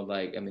 Yeah.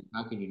 Like, I mean,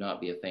 how can you not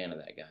be a fan of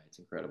that guy? It's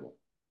incredible.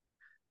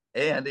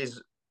 And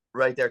he's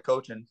right there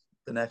coaching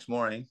the next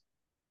morning.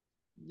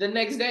 The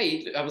next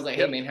day, I was like,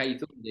 hey, Yep. man, how you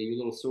feeling today? You a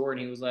little sore?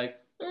 And he was like,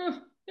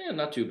 yeah,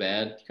 not too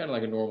bad. Kind of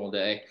like a normal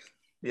day.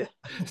 Yeah.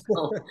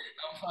 So,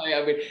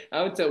 I mean,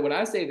 I would tell when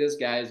I say this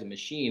guy is a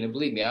machine, and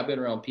believe me, I've been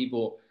around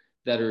people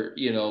that are,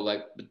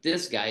 like, but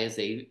this guy is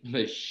a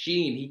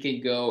machine. He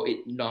can go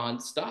it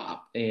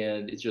nonstop,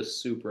 and it's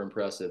just super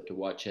impressive to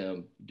watch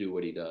him do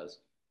what he does.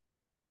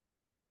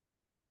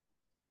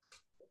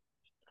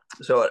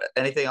 So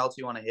anything else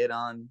you want to hit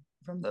on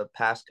from the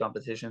past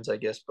competitions, I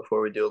guess,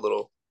 before we do a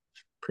little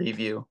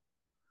preview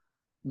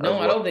No, of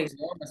I what don't think so.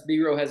 Unless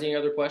B-Row has any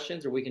other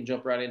questions, or we can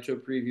jump right into a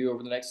preview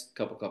over the next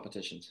couple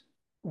competitions.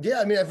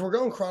 Yeah, I mean, if we're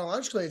going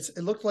chronologically, it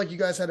looked like you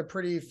guys had a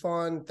pretty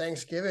fun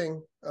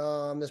Thanksgiving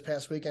this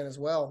past weekend as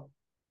well.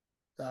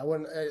 It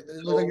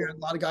looked like you had a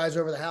lot of guys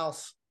over the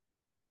house.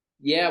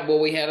 Yeah, well,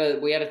 we had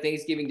a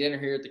Thanksgiving dinner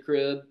here at the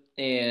crib,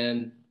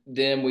 and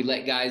then we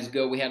let guys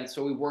go.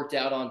 We worked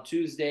out on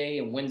Tuesday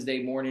and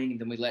Wednesday morning,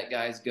 and then we let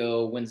guys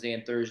go Wednesday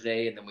and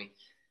Thursday, and then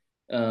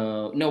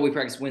we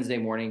practiced Wednesday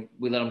morning.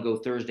 We let them go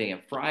Thursday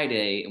and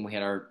Friday, and we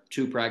had our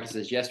two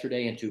practices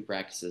yesterday and two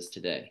practices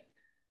today.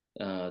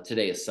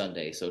 Today is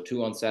Sunday, so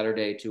two on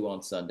Saturday, two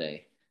on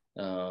Sunday.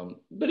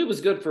 But it was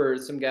good for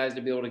some guys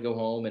to be able to go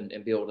home and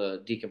be able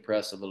to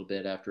decompress a little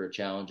bit after a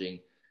challenging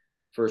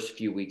first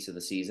few weeks of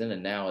the season.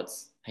 And now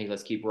it's, hey,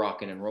 let's keep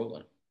rocking and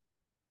rolling.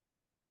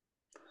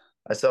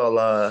 I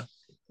saw.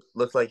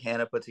 Looked like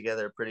Hannah put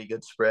together a pretty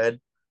good spread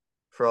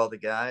for all the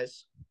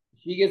guys.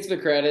 She gets the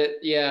credit.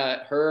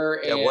 Yeah, her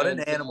Yeah, what an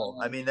and animal!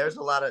 I mean, there's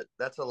a lot of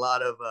that's a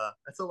lot of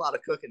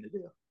cooking to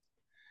do.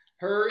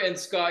 her and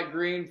Scott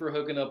Green for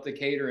hooking up the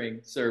catering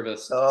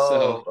service. Oh,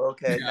 So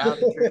okay. yeah. Now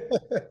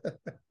that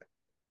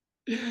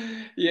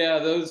Yeah,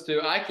 those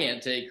two. I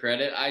can't take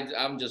credit.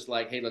 I'm just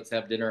like, hey, let's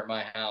have dinner at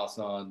my house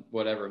on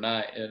whatever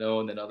night, and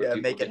then other yeah,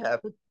 people make it get,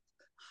 happen.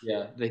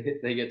 yeah,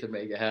 they get to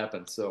make it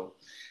happen. So,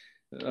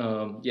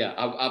 yeah,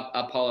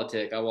 I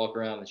politic. I walk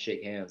around and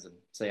shake hands and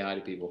say hi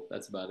to people.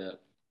 That's about it.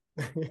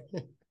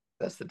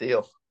 That's the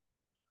deal.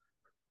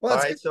 Well, All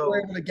that's right, good.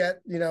 We're so able to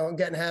get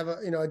and have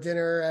a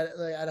dinner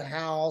at a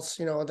house.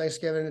 On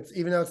Thanksgiving. It's,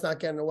 even though it's not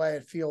getting away,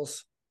 it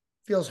feels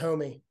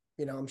homey.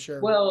 I'm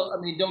sure. Well,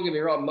 I mean, don't get me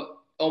wrong.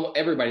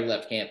 Everybody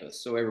left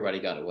campus, so everybody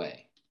got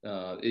away.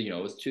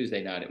 It was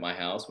Tuesday night at my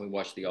house. We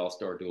watched the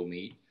All-Star dual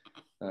meet,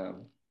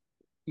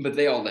 but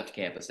they all left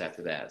campus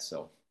after that,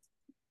 so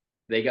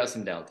they got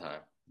some downtime.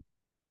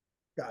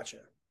 Gotcha.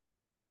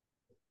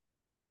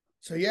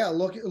 So yeah,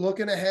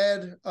 looking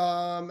ahead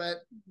at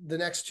the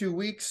next 2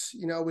 weeks.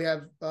 We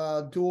have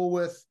duel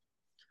with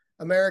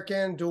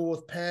American, duel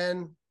with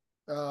Penn.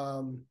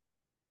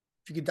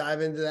 If you could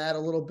dive into that a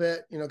little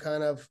bit,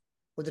 kind of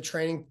what the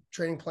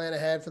training plan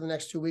ahead for the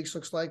next 2 weeks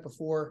looks like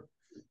before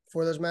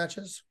those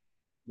matches.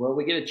 Well,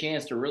 we get a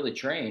chance to really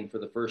train for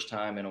the first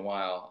time in a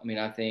while. I mean,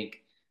 I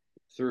think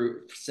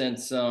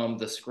since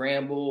the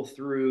scramble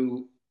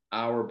through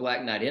our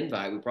Black Knight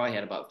invite, we probably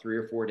had about 3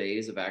 or 4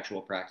 days of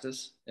actual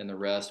practice, and the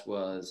rest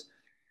was,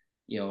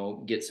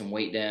 get some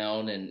weight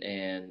down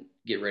and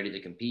get ready to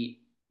compete.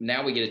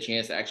 Now we get a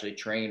chance to actually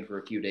train for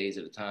a few days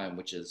at a time,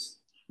 which is,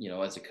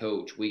 as a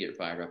coach, we get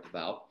fired up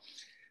about.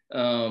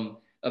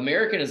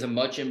 American is a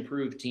much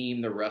improved team.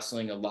 They're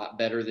wrestling a lot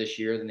better this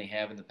year than they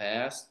have in the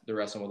past. They're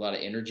wrestling with a lot of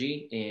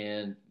energy,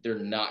 and they're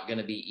not going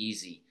to be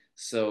easy.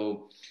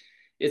 So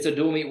it's a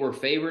dual meet we're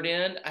favored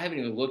in. I haven't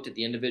even looked at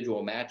the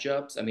individual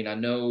matchups. I mean, I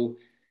know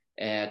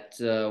at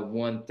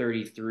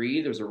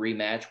 133, there's a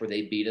rematch where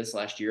they beat us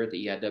last year at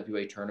the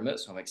EIWA tournament,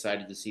 so I'm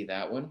excited to see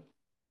that one.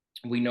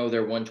 We know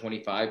their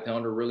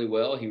 125-pounder really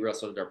well. He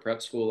wrestled at our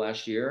prep school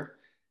last year,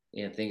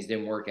 and things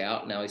didn't work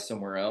out. Now he's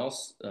somewhere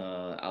else.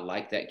 I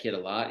like that kid a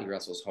lot. He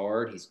wrestles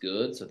hard. He's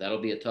good, so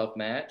that'll be a tough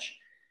match.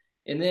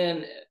 And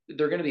then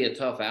they're going to be a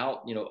tough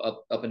out,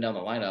 up and down the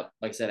lineup.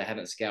 Like I said, I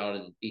haven't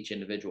scouted each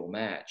individual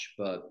match,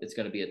 but it's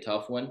going to be a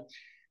tough one.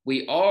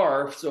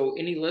 So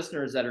any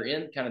listeners that are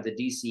in kind of the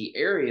DC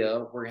area,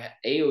 where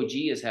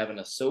AOG is having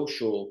a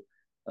social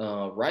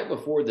right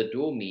before the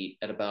dual meet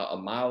at about a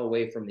mile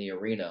away from the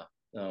arena.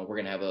 We're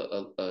going to have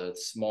a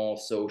small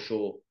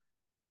social,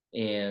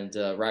 and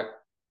right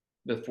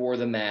before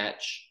the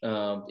match,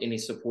 any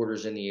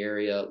supporters in the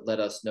area, let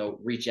us know.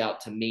 Reach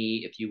out to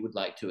me if you would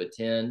like to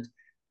attend.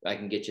 I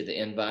can get you the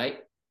invite.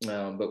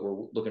 But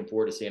we're looking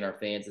forward to seeing our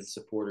fans and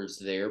supporters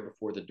there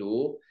before the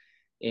duel.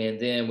 And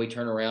then we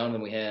turn around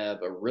and we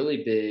have a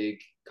really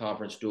big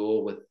conference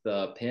duel with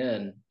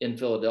Penn in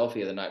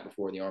Philadelphia the night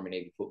before the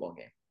Army-Navy football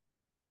game.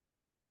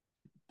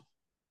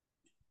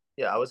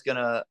 Yeah, I was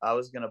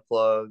gonna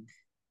plug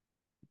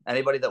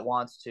anybody that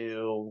wants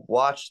to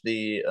watch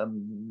the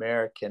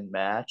American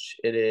match.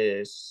 It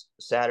is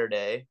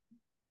Saturday,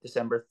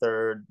 December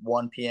 3rd,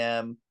 1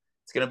 p.m.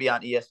 It's gonna be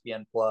on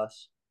ESPN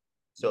Plus.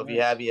 So if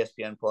you have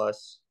ESPN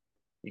Plus,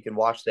 you can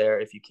watch there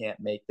if you can't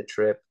make the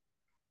trip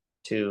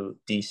to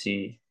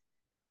DC.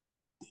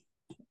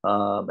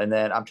 And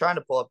then I'm trying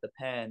to pull up the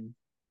Penn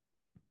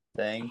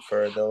thing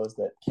for those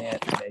that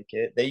can't make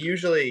it. They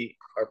usually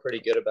are pretty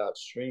good about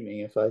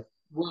streaming. I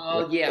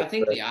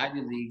think the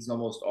Ivy League's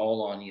almost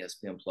all on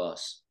ESPN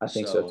Plus. I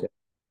think so too.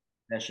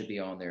 That should be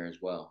on there as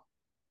well.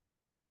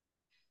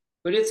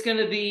 But it's going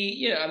to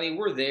be, I mean,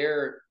 we're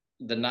there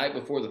the night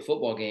before the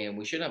football game.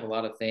 We should have a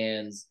lot of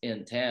fans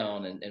in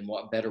town, and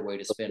what better way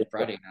to spend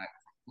Friday night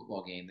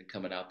football game than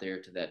coming out there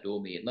to that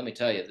dual meet. And let me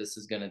tell you, this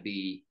is going to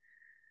be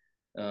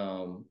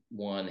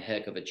one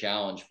heck of a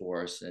challenge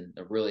for us, and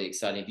really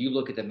exciting. If you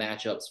look at the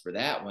matchups for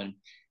that one,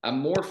 I'm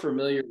more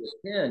familiar with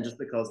Penn just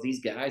because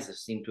these guys have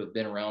seemed to have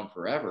been around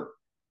forever.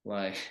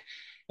 Like,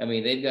 I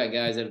mean, they've got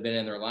guys that have been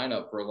in their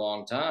lineup for a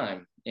long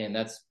time, and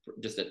that's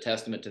just a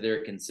testament to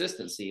their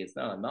consistency. It's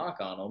not a knock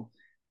on them.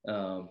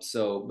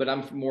 But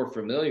I'm more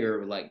familiar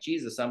with, like,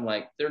 Jesus, I'm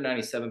like, they're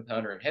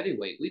 97-pounder and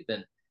heavyweight.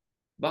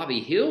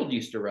 Bobby Hill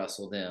used to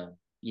wrestle them.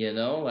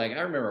 Like,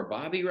 I remember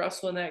Bobby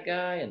wrestling that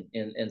guy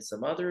and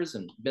some others,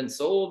 and Ben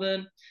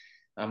Sullivan.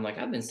 I'm like,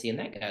 I've been seeing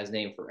that guy's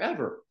name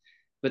forever.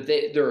 But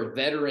they're a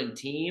veteran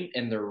team,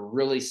 and they're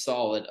really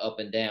solid up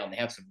and down. They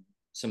have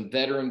some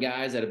veteran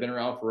guys that have been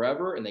around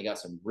forever, and they got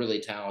some really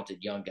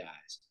talented young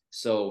guys.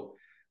 So,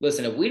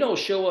 listen, if we don't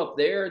show up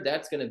there,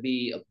 that's going to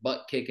be a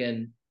butt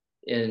kicking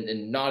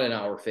and not in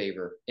our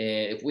favor.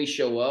 And if we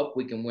show up,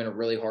 we can win a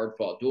really hard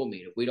fought dual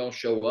meet. If we don't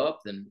show up,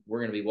 then we're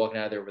going to be walking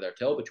out of there with our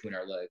tail between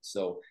our legs.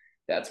 So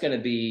that's going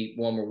to be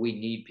one where we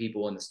need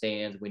people in the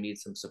stands. We need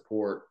some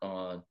support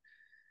on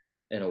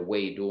an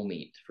away dual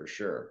meet for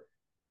sure.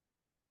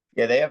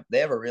 Yeah, they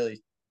have a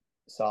really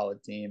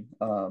solid team.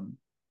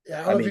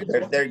 Yeah,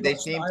 they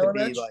seem to be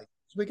like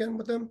this weekend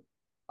with them.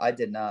 I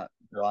did not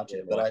watch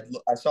it, but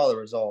I saw the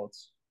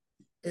results.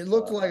 It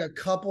looked like a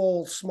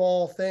couple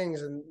small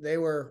things, and they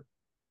were,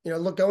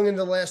 going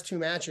into the last two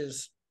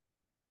matches.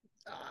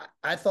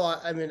 I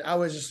thought, I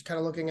was just kind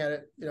of looking at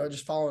it,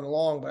 just following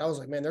along, but I was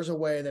like, man, there's a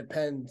way that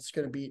Penn's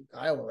going to beat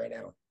Iowa right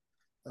now.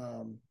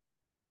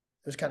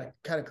 It was kind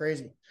of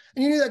crazy.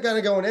 And you knew that kind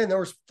of going in, there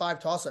was 5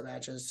 toss-up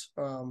matches,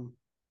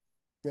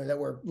 that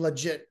were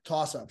legit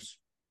toss-ups.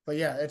 But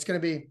yeah, it's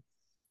going to be,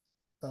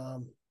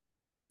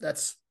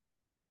 that's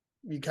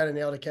you kind of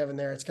nailed it, Kevin.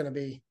 There, it's gonna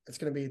be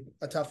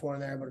a tough one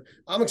there, but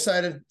I'm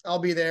excited. I'll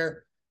be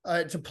there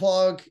to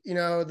plug.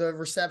 The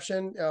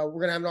reception.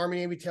 We're gonna have an Army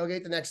Navy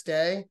tailgate the next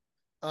day,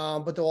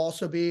 but there'll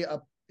also be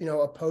a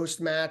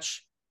post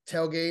match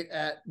tailgate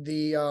at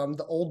the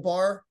Old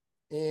Bar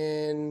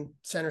in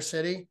Center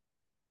City.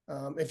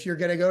 If you're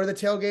gonna go to the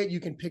tailgate, you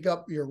can pick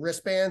up your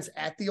wristbands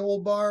at the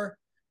Old Bar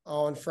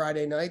on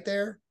Friday night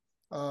there.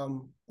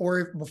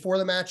 Or before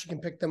the match, you can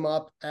pick them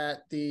up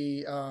at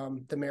the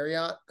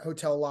Marriott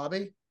Hotel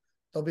lobby.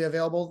 They'll be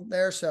available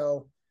there.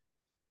 So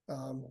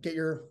get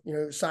your,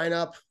 sign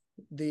up.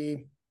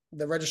 The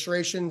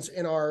registrations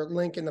in our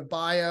link in the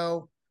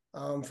bio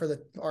for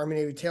the Army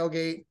Navy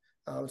tailgate.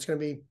 It's going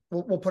to be,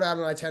 we'll put out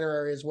an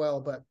itinerary as well,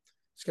 but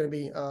it's going to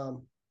be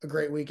a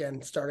great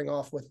weekend starting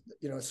off with,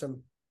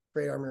 some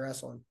great Army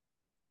wrestling.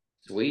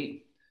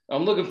 Sweet.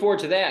 I'm looking forward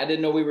to that. I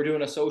didn't know we were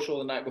doing a social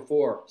the night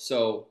before,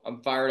 so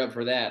I'm fired up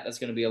for that. That's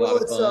going to be a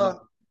lot of fun.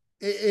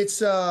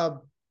 It's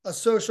a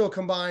social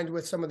combined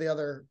with some of the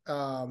other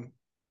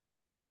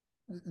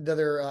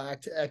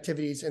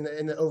activities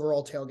in the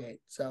overall tailgate.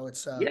 So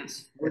it's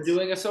yes, we're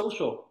doing a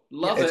social.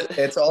 Love it.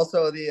 It's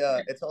also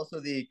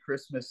the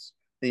Christmas,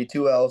 the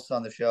 2 elves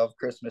on the shelf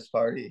Christmas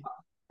party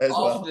as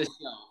well. The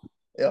shelf.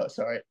 Yeah,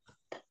 sorry.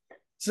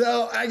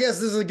 So I guess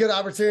this is a good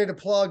opportunity to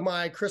plug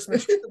my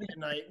Christmas trivia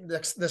night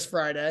this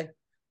Friday.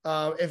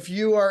 If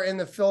you are in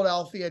the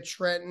Philadelphia,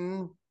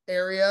 Trenton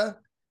area,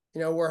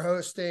 we're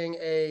hosting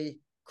a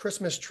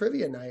Christmas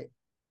trivia night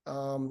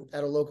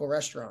at a local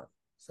restaurant.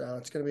 So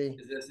it's going to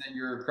be. Is this in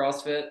your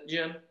CrossFit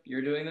gym?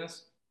 You're doing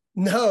this?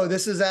 No,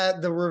 this is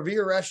at the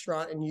Revere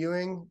Restaurant in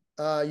Ewing,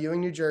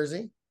 New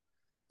Jersey.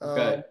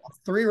 Okay.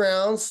 3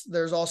 rounds.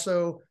 There's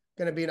also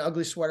going to be an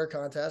ugly sweater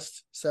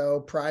contest. So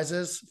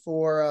prizes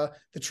for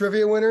the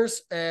trivia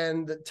winners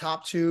and the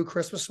top 2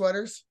 Christmas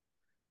sweaters.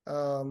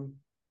 The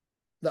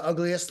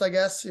ugliest, I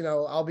guess,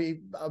 I'll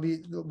be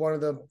one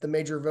of the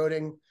major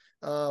voting,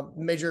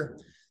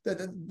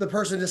 the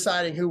person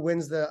deciding who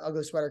wins the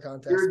ugly sweater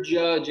contest. You're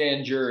judge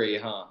and jury,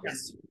 huh?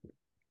 Yes.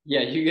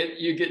 Yeah,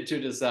 you get to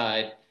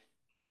decide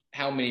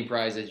how many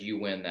prizes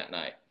you win that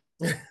night.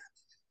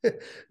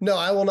 No,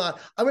 I will not.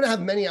 I'm going to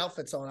have many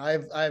outfits on.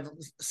 I have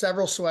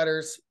several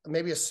sweaters,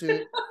 maybe a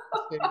suit.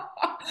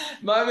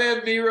 My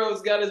man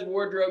Vero's got his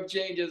wardrobe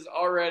changes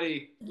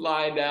already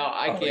lined out.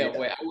 I can't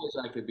wait. I wish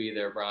I could be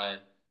there, Brian.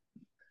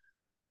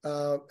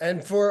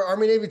 And for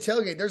Army Navy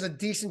tailgate, there's a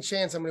decent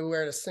chance I'm going to be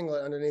wearing a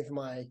singlet underneath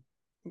my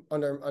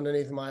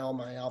all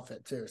my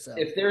outfit too. So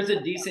if there's a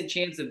decent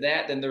chance of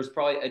that, then there's a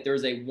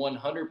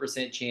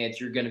 100%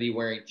 chance you're going to be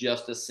wearing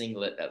just a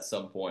singlet at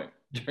some point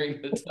during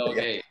the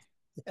tailgate.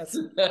 Yes.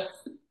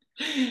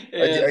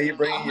 Are you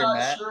bringing your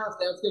mat? I'm not sure if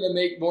that's going to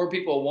make more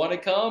people want to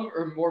come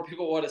or more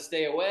people want to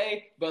stay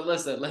away. But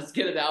listen, let's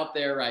get it out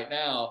there right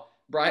now.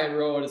 Brian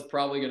Rowan is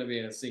probably going to be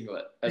in a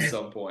singlet at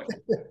some point.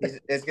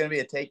 It's going to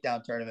be a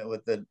takedown tournament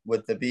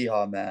with the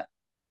B-Haw mat.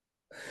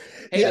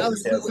 Hey, I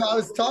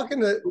was talking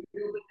to.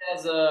 We opened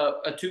as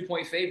a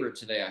 2-point favorite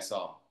today. I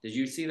saw. Did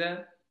you see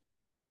that?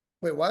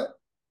 Wait, what?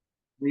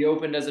 We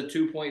opened as a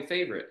 2-point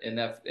favorite in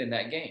that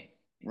game.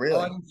 Really?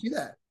 Oh, I didn't see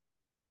that.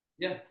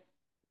 Yeah.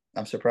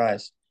 I'm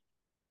surprised.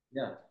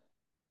 Yeah.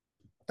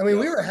 I mean,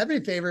 we were a heavy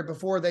favorite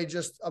before they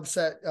just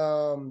upset.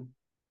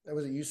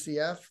 Was it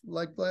UCF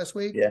like last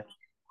week? Yeah.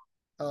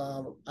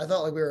 I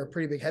thought like we were a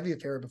pretty big heavy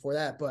favorite before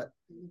that, but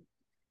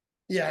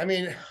yeah, I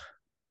mean,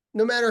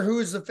 no matter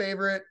who's the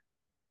favorite,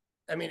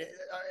 I mean,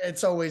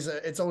 it's always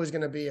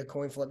going to be a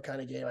coin flip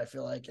kind of game. I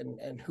feel like,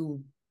 and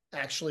who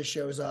actually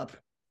shows up,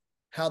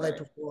 how they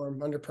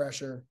perform under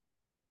pressure.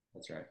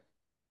 That's right.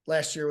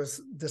 Last year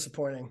was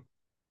disappointing,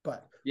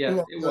 but yeah,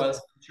 it was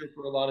I'm sure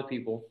for a lot of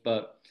people.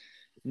 But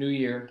new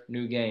year,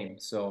 new game,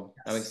 so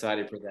yes. I'm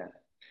excited for that.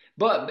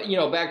 But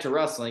back to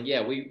wrestling.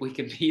 Yeah, we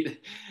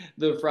compete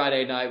the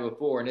Friday night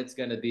before, and it's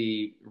going to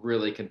be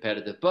really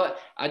competitive. But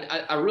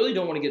I really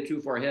don't want to get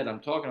too far ahead. I'm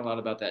talking a lot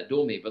about that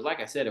dual meet, but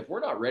like I said, if we're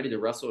not ready to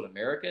wrestle an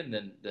American,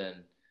 then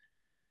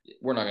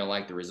we're not going to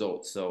like the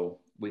results. So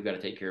we've got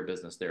to take care of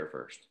business there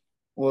first.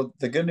 Well,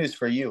 the good news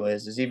for you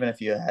is even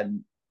if you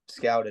hadn't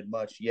scouted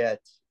much yet,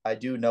 I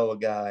do know a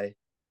guy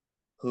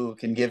who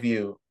can give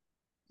you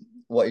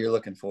what you're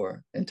looking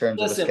for in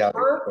terms of a scout.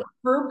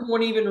 Herb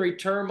won't even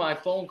return my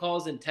phone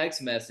calls and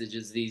text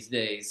messages these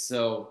days.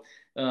 So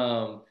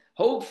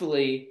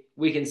hopefully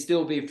we can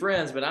still be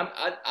friends. But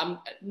I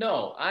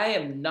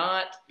am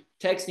not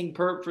texting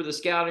Perp for the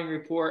scouting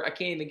report. I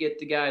can't even get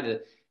the guy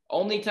to.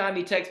 Only time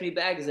he texts me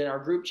back is in our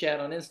group chat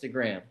on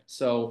Instagram.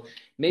 So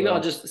maybe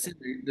I'll just send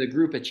the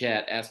group a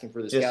chat asking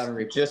for the scouting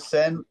report. Just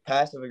send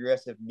passive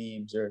aggressive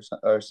memes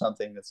or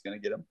something that's going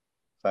to get him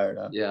fired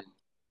up. Yeah.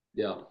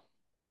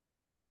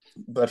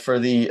 But for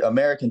the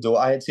American duel,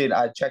 I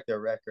checked their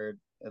record.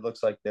 It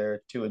looks like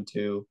they're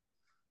 2-2.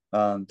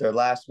 Their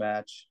last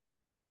match,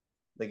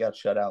 they got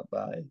shut out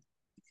by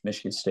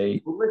Michigan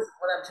State. Well, listen,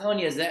 what I'm telling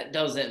you is that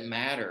doesn't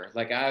matter.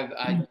 Like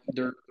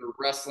they're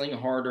wrestling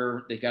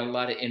harder. They got a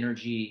lot of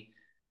energy.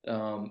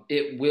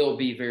 It will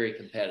be very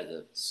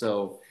competitive.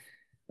 So,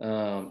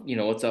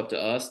 it's up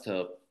to us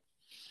to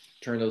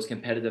turn those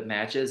competitive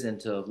matches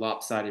into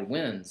lopsided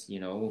wins,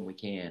 when we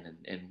can,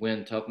 and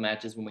win tough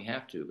matches when we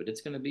have to. But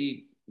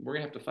we're going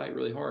to have to fight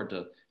really hard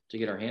to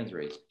get our hands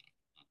raised.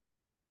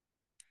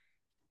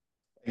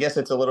 I guess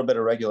it's a little bit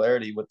of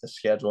regularity with the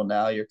schedule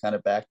now. You're kind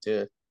of back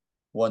to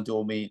one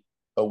dual meet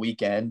a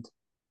weekend,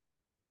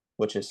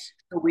 which is.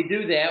 So we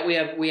do that.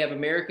 We have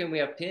American, we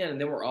have Penn, and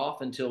then we're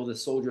off until the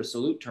Soldier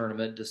Salute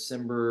tournament,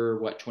 December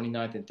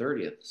 29th and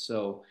 30th.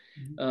 So,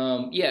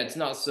 it's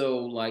not so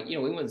like we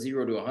went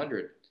 0 to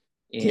 100,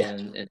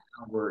 and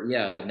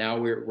now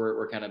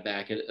we're kind of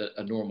back at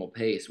a normal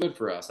pace. Good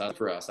for us. I like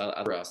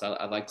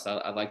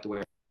the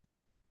way.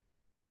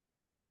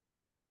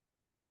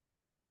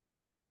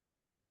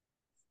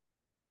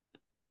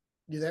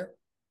 You there?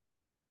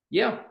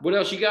 Yeah. What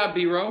else you got,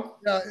 B-Row?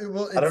 Yeah.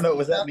 Well, I don't know.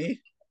 Was that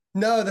me?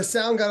 No, the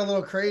sound got a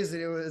little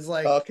crazy. It was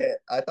like, okay,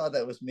 I thought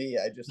that was me.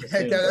 I just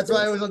that's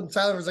why I was on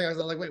silent for a second. I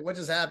was like, wait, what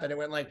just happened? It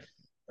went like,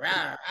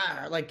 rah,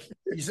 rah. Like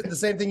you said the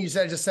same thing you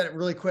said. I just said it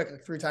really quick,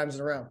 like 3 times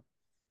in a row.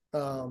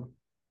 Well,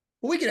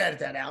 we can edit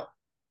that out.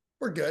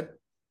 We're good.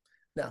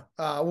 No,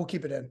 we'll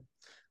keep it in.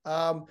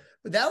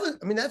 But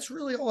that's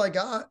really all I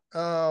got.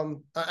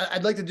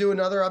 I'd like to do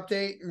another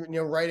update,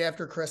 right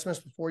after Christmas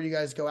before you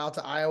guys go out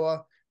to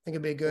Iowa. I think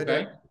it'd be a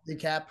good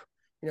recap.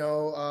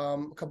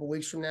 A couple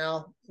weeks from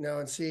now,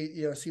 and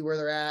see where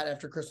they're at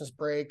after Christmas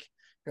break,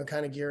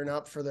 kind of gearing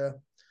up for the,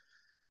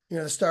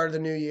 the start of the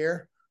new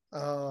year.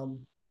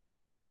 Ryan,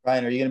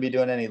 are you going to be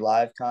doing any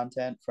live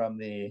content from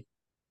the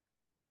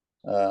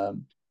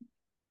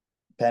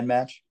Penn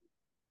match?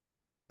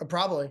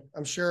 Probably.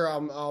 I'm sure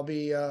I'll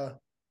be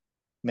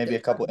maybe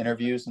a couple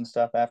interviews and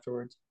stuff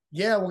afterwards.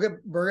 Yeah, we'll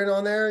get Bergen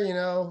on there.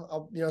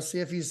 I'll see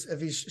if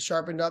he's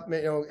sharpened up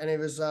any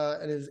of his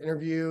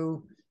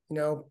interview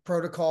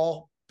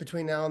protocol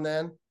between now and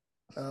then.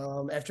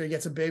 After he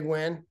gets a big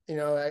win,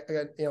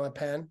 at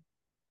Penn.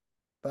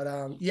 But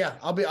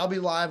I'll be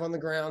live on the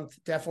ground,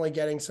 definitely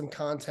getting some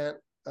content.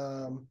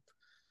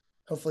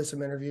 Hopefully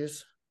some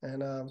interviews,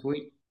 and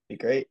sweet, be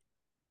great.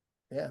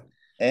 Yeah.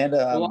 And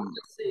well, I'll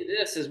say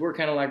this as we're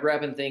kind of like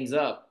wrapping things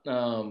up.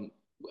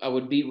 I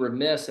would be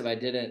remiss if I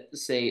didn't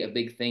say a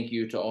big thank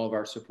you to all of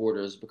our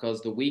supporters,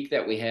 because the week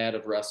that we had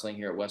of wrestling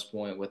here at West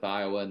Point with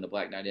Iowa and the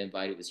Black Knight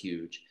Invite, it was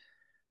huge.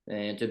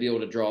 And to be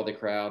able to draw the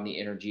crowd and the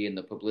energy and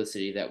the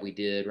publicity that we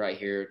did right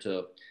here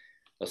to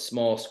a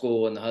small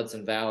school in the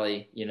Hudson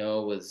Valley,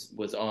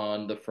 was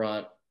on the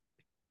front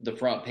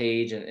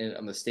page and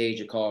on the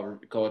stage of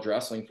college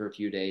wrestling for a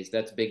few days.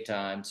 That's big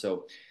time.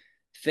 So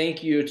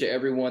thank you to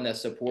everyone that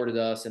supported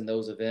us in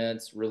those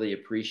events. Really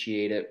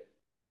appreciate it.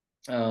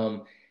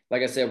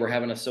 Like I said, we're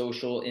having a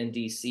social in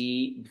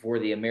DC for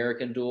the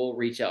American Duel.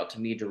 Reach out to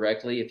me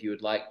directly if you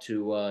would like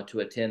to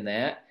attend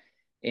that.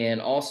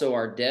 And also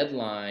our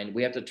deadline,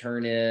 we have to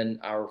turn in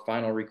our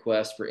final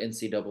request for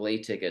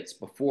NCAA tickets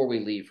before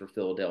we leave for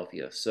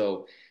Philadelphia.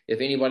 So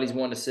if anybody's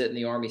wanting to sit in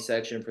the Army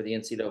section for the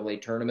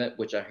NCAA tournament,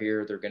 which I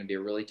hear they're going to be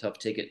a really tough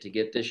ticket to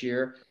get this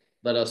year,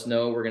 let us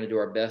know. We're going to do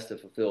our best to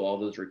fulfill all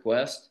those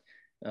requests.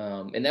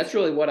 And that's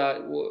really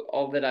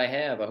all that I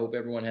have. I hope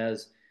everyone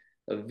has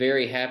a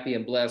very happy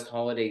and blessed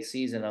holiday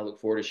season. I look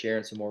forward to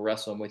sharing some more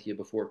wrestling with you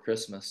before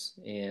Christmas.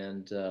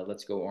 And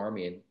let's go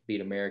Army and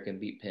beat America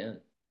and beat Penn.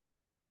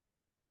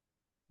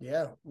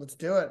 Yeah, let's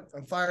do it.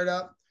 I'm fired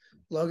up.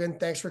 Logan,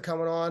 thanks for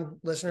coming on.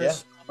 Listeners, yeah,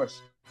 of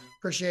course.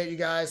 Appreciate you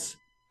guys.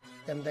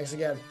 And thanks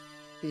again.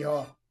 Be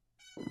Hall.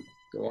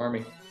 Go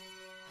Army.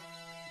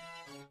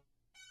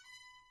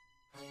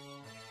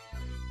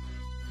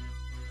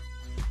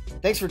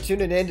 Thanks for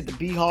tuning in to the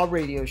B-Hall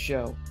Radio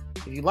Show.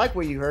 If you like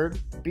what you heard,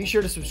 be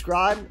sure to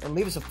subscribe and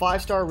leave us a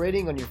 5-star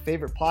rating on your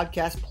favorite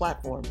podcast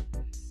platform.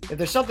 If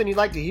there's something you'd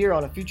like to hear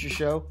on a future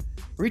show,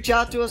 reach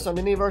out to us on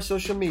any of our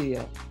social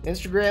media,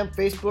 Instagram,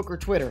 Facebook, or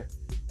Twitter.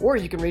 Or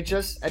you can reach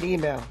us at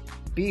email,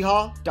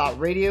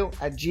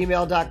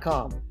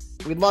 bhaw.radio@gmail.com.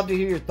 We'd love to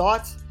hear your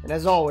thoughts, and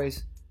as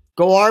always,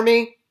 go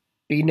Army,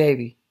 be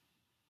Navy.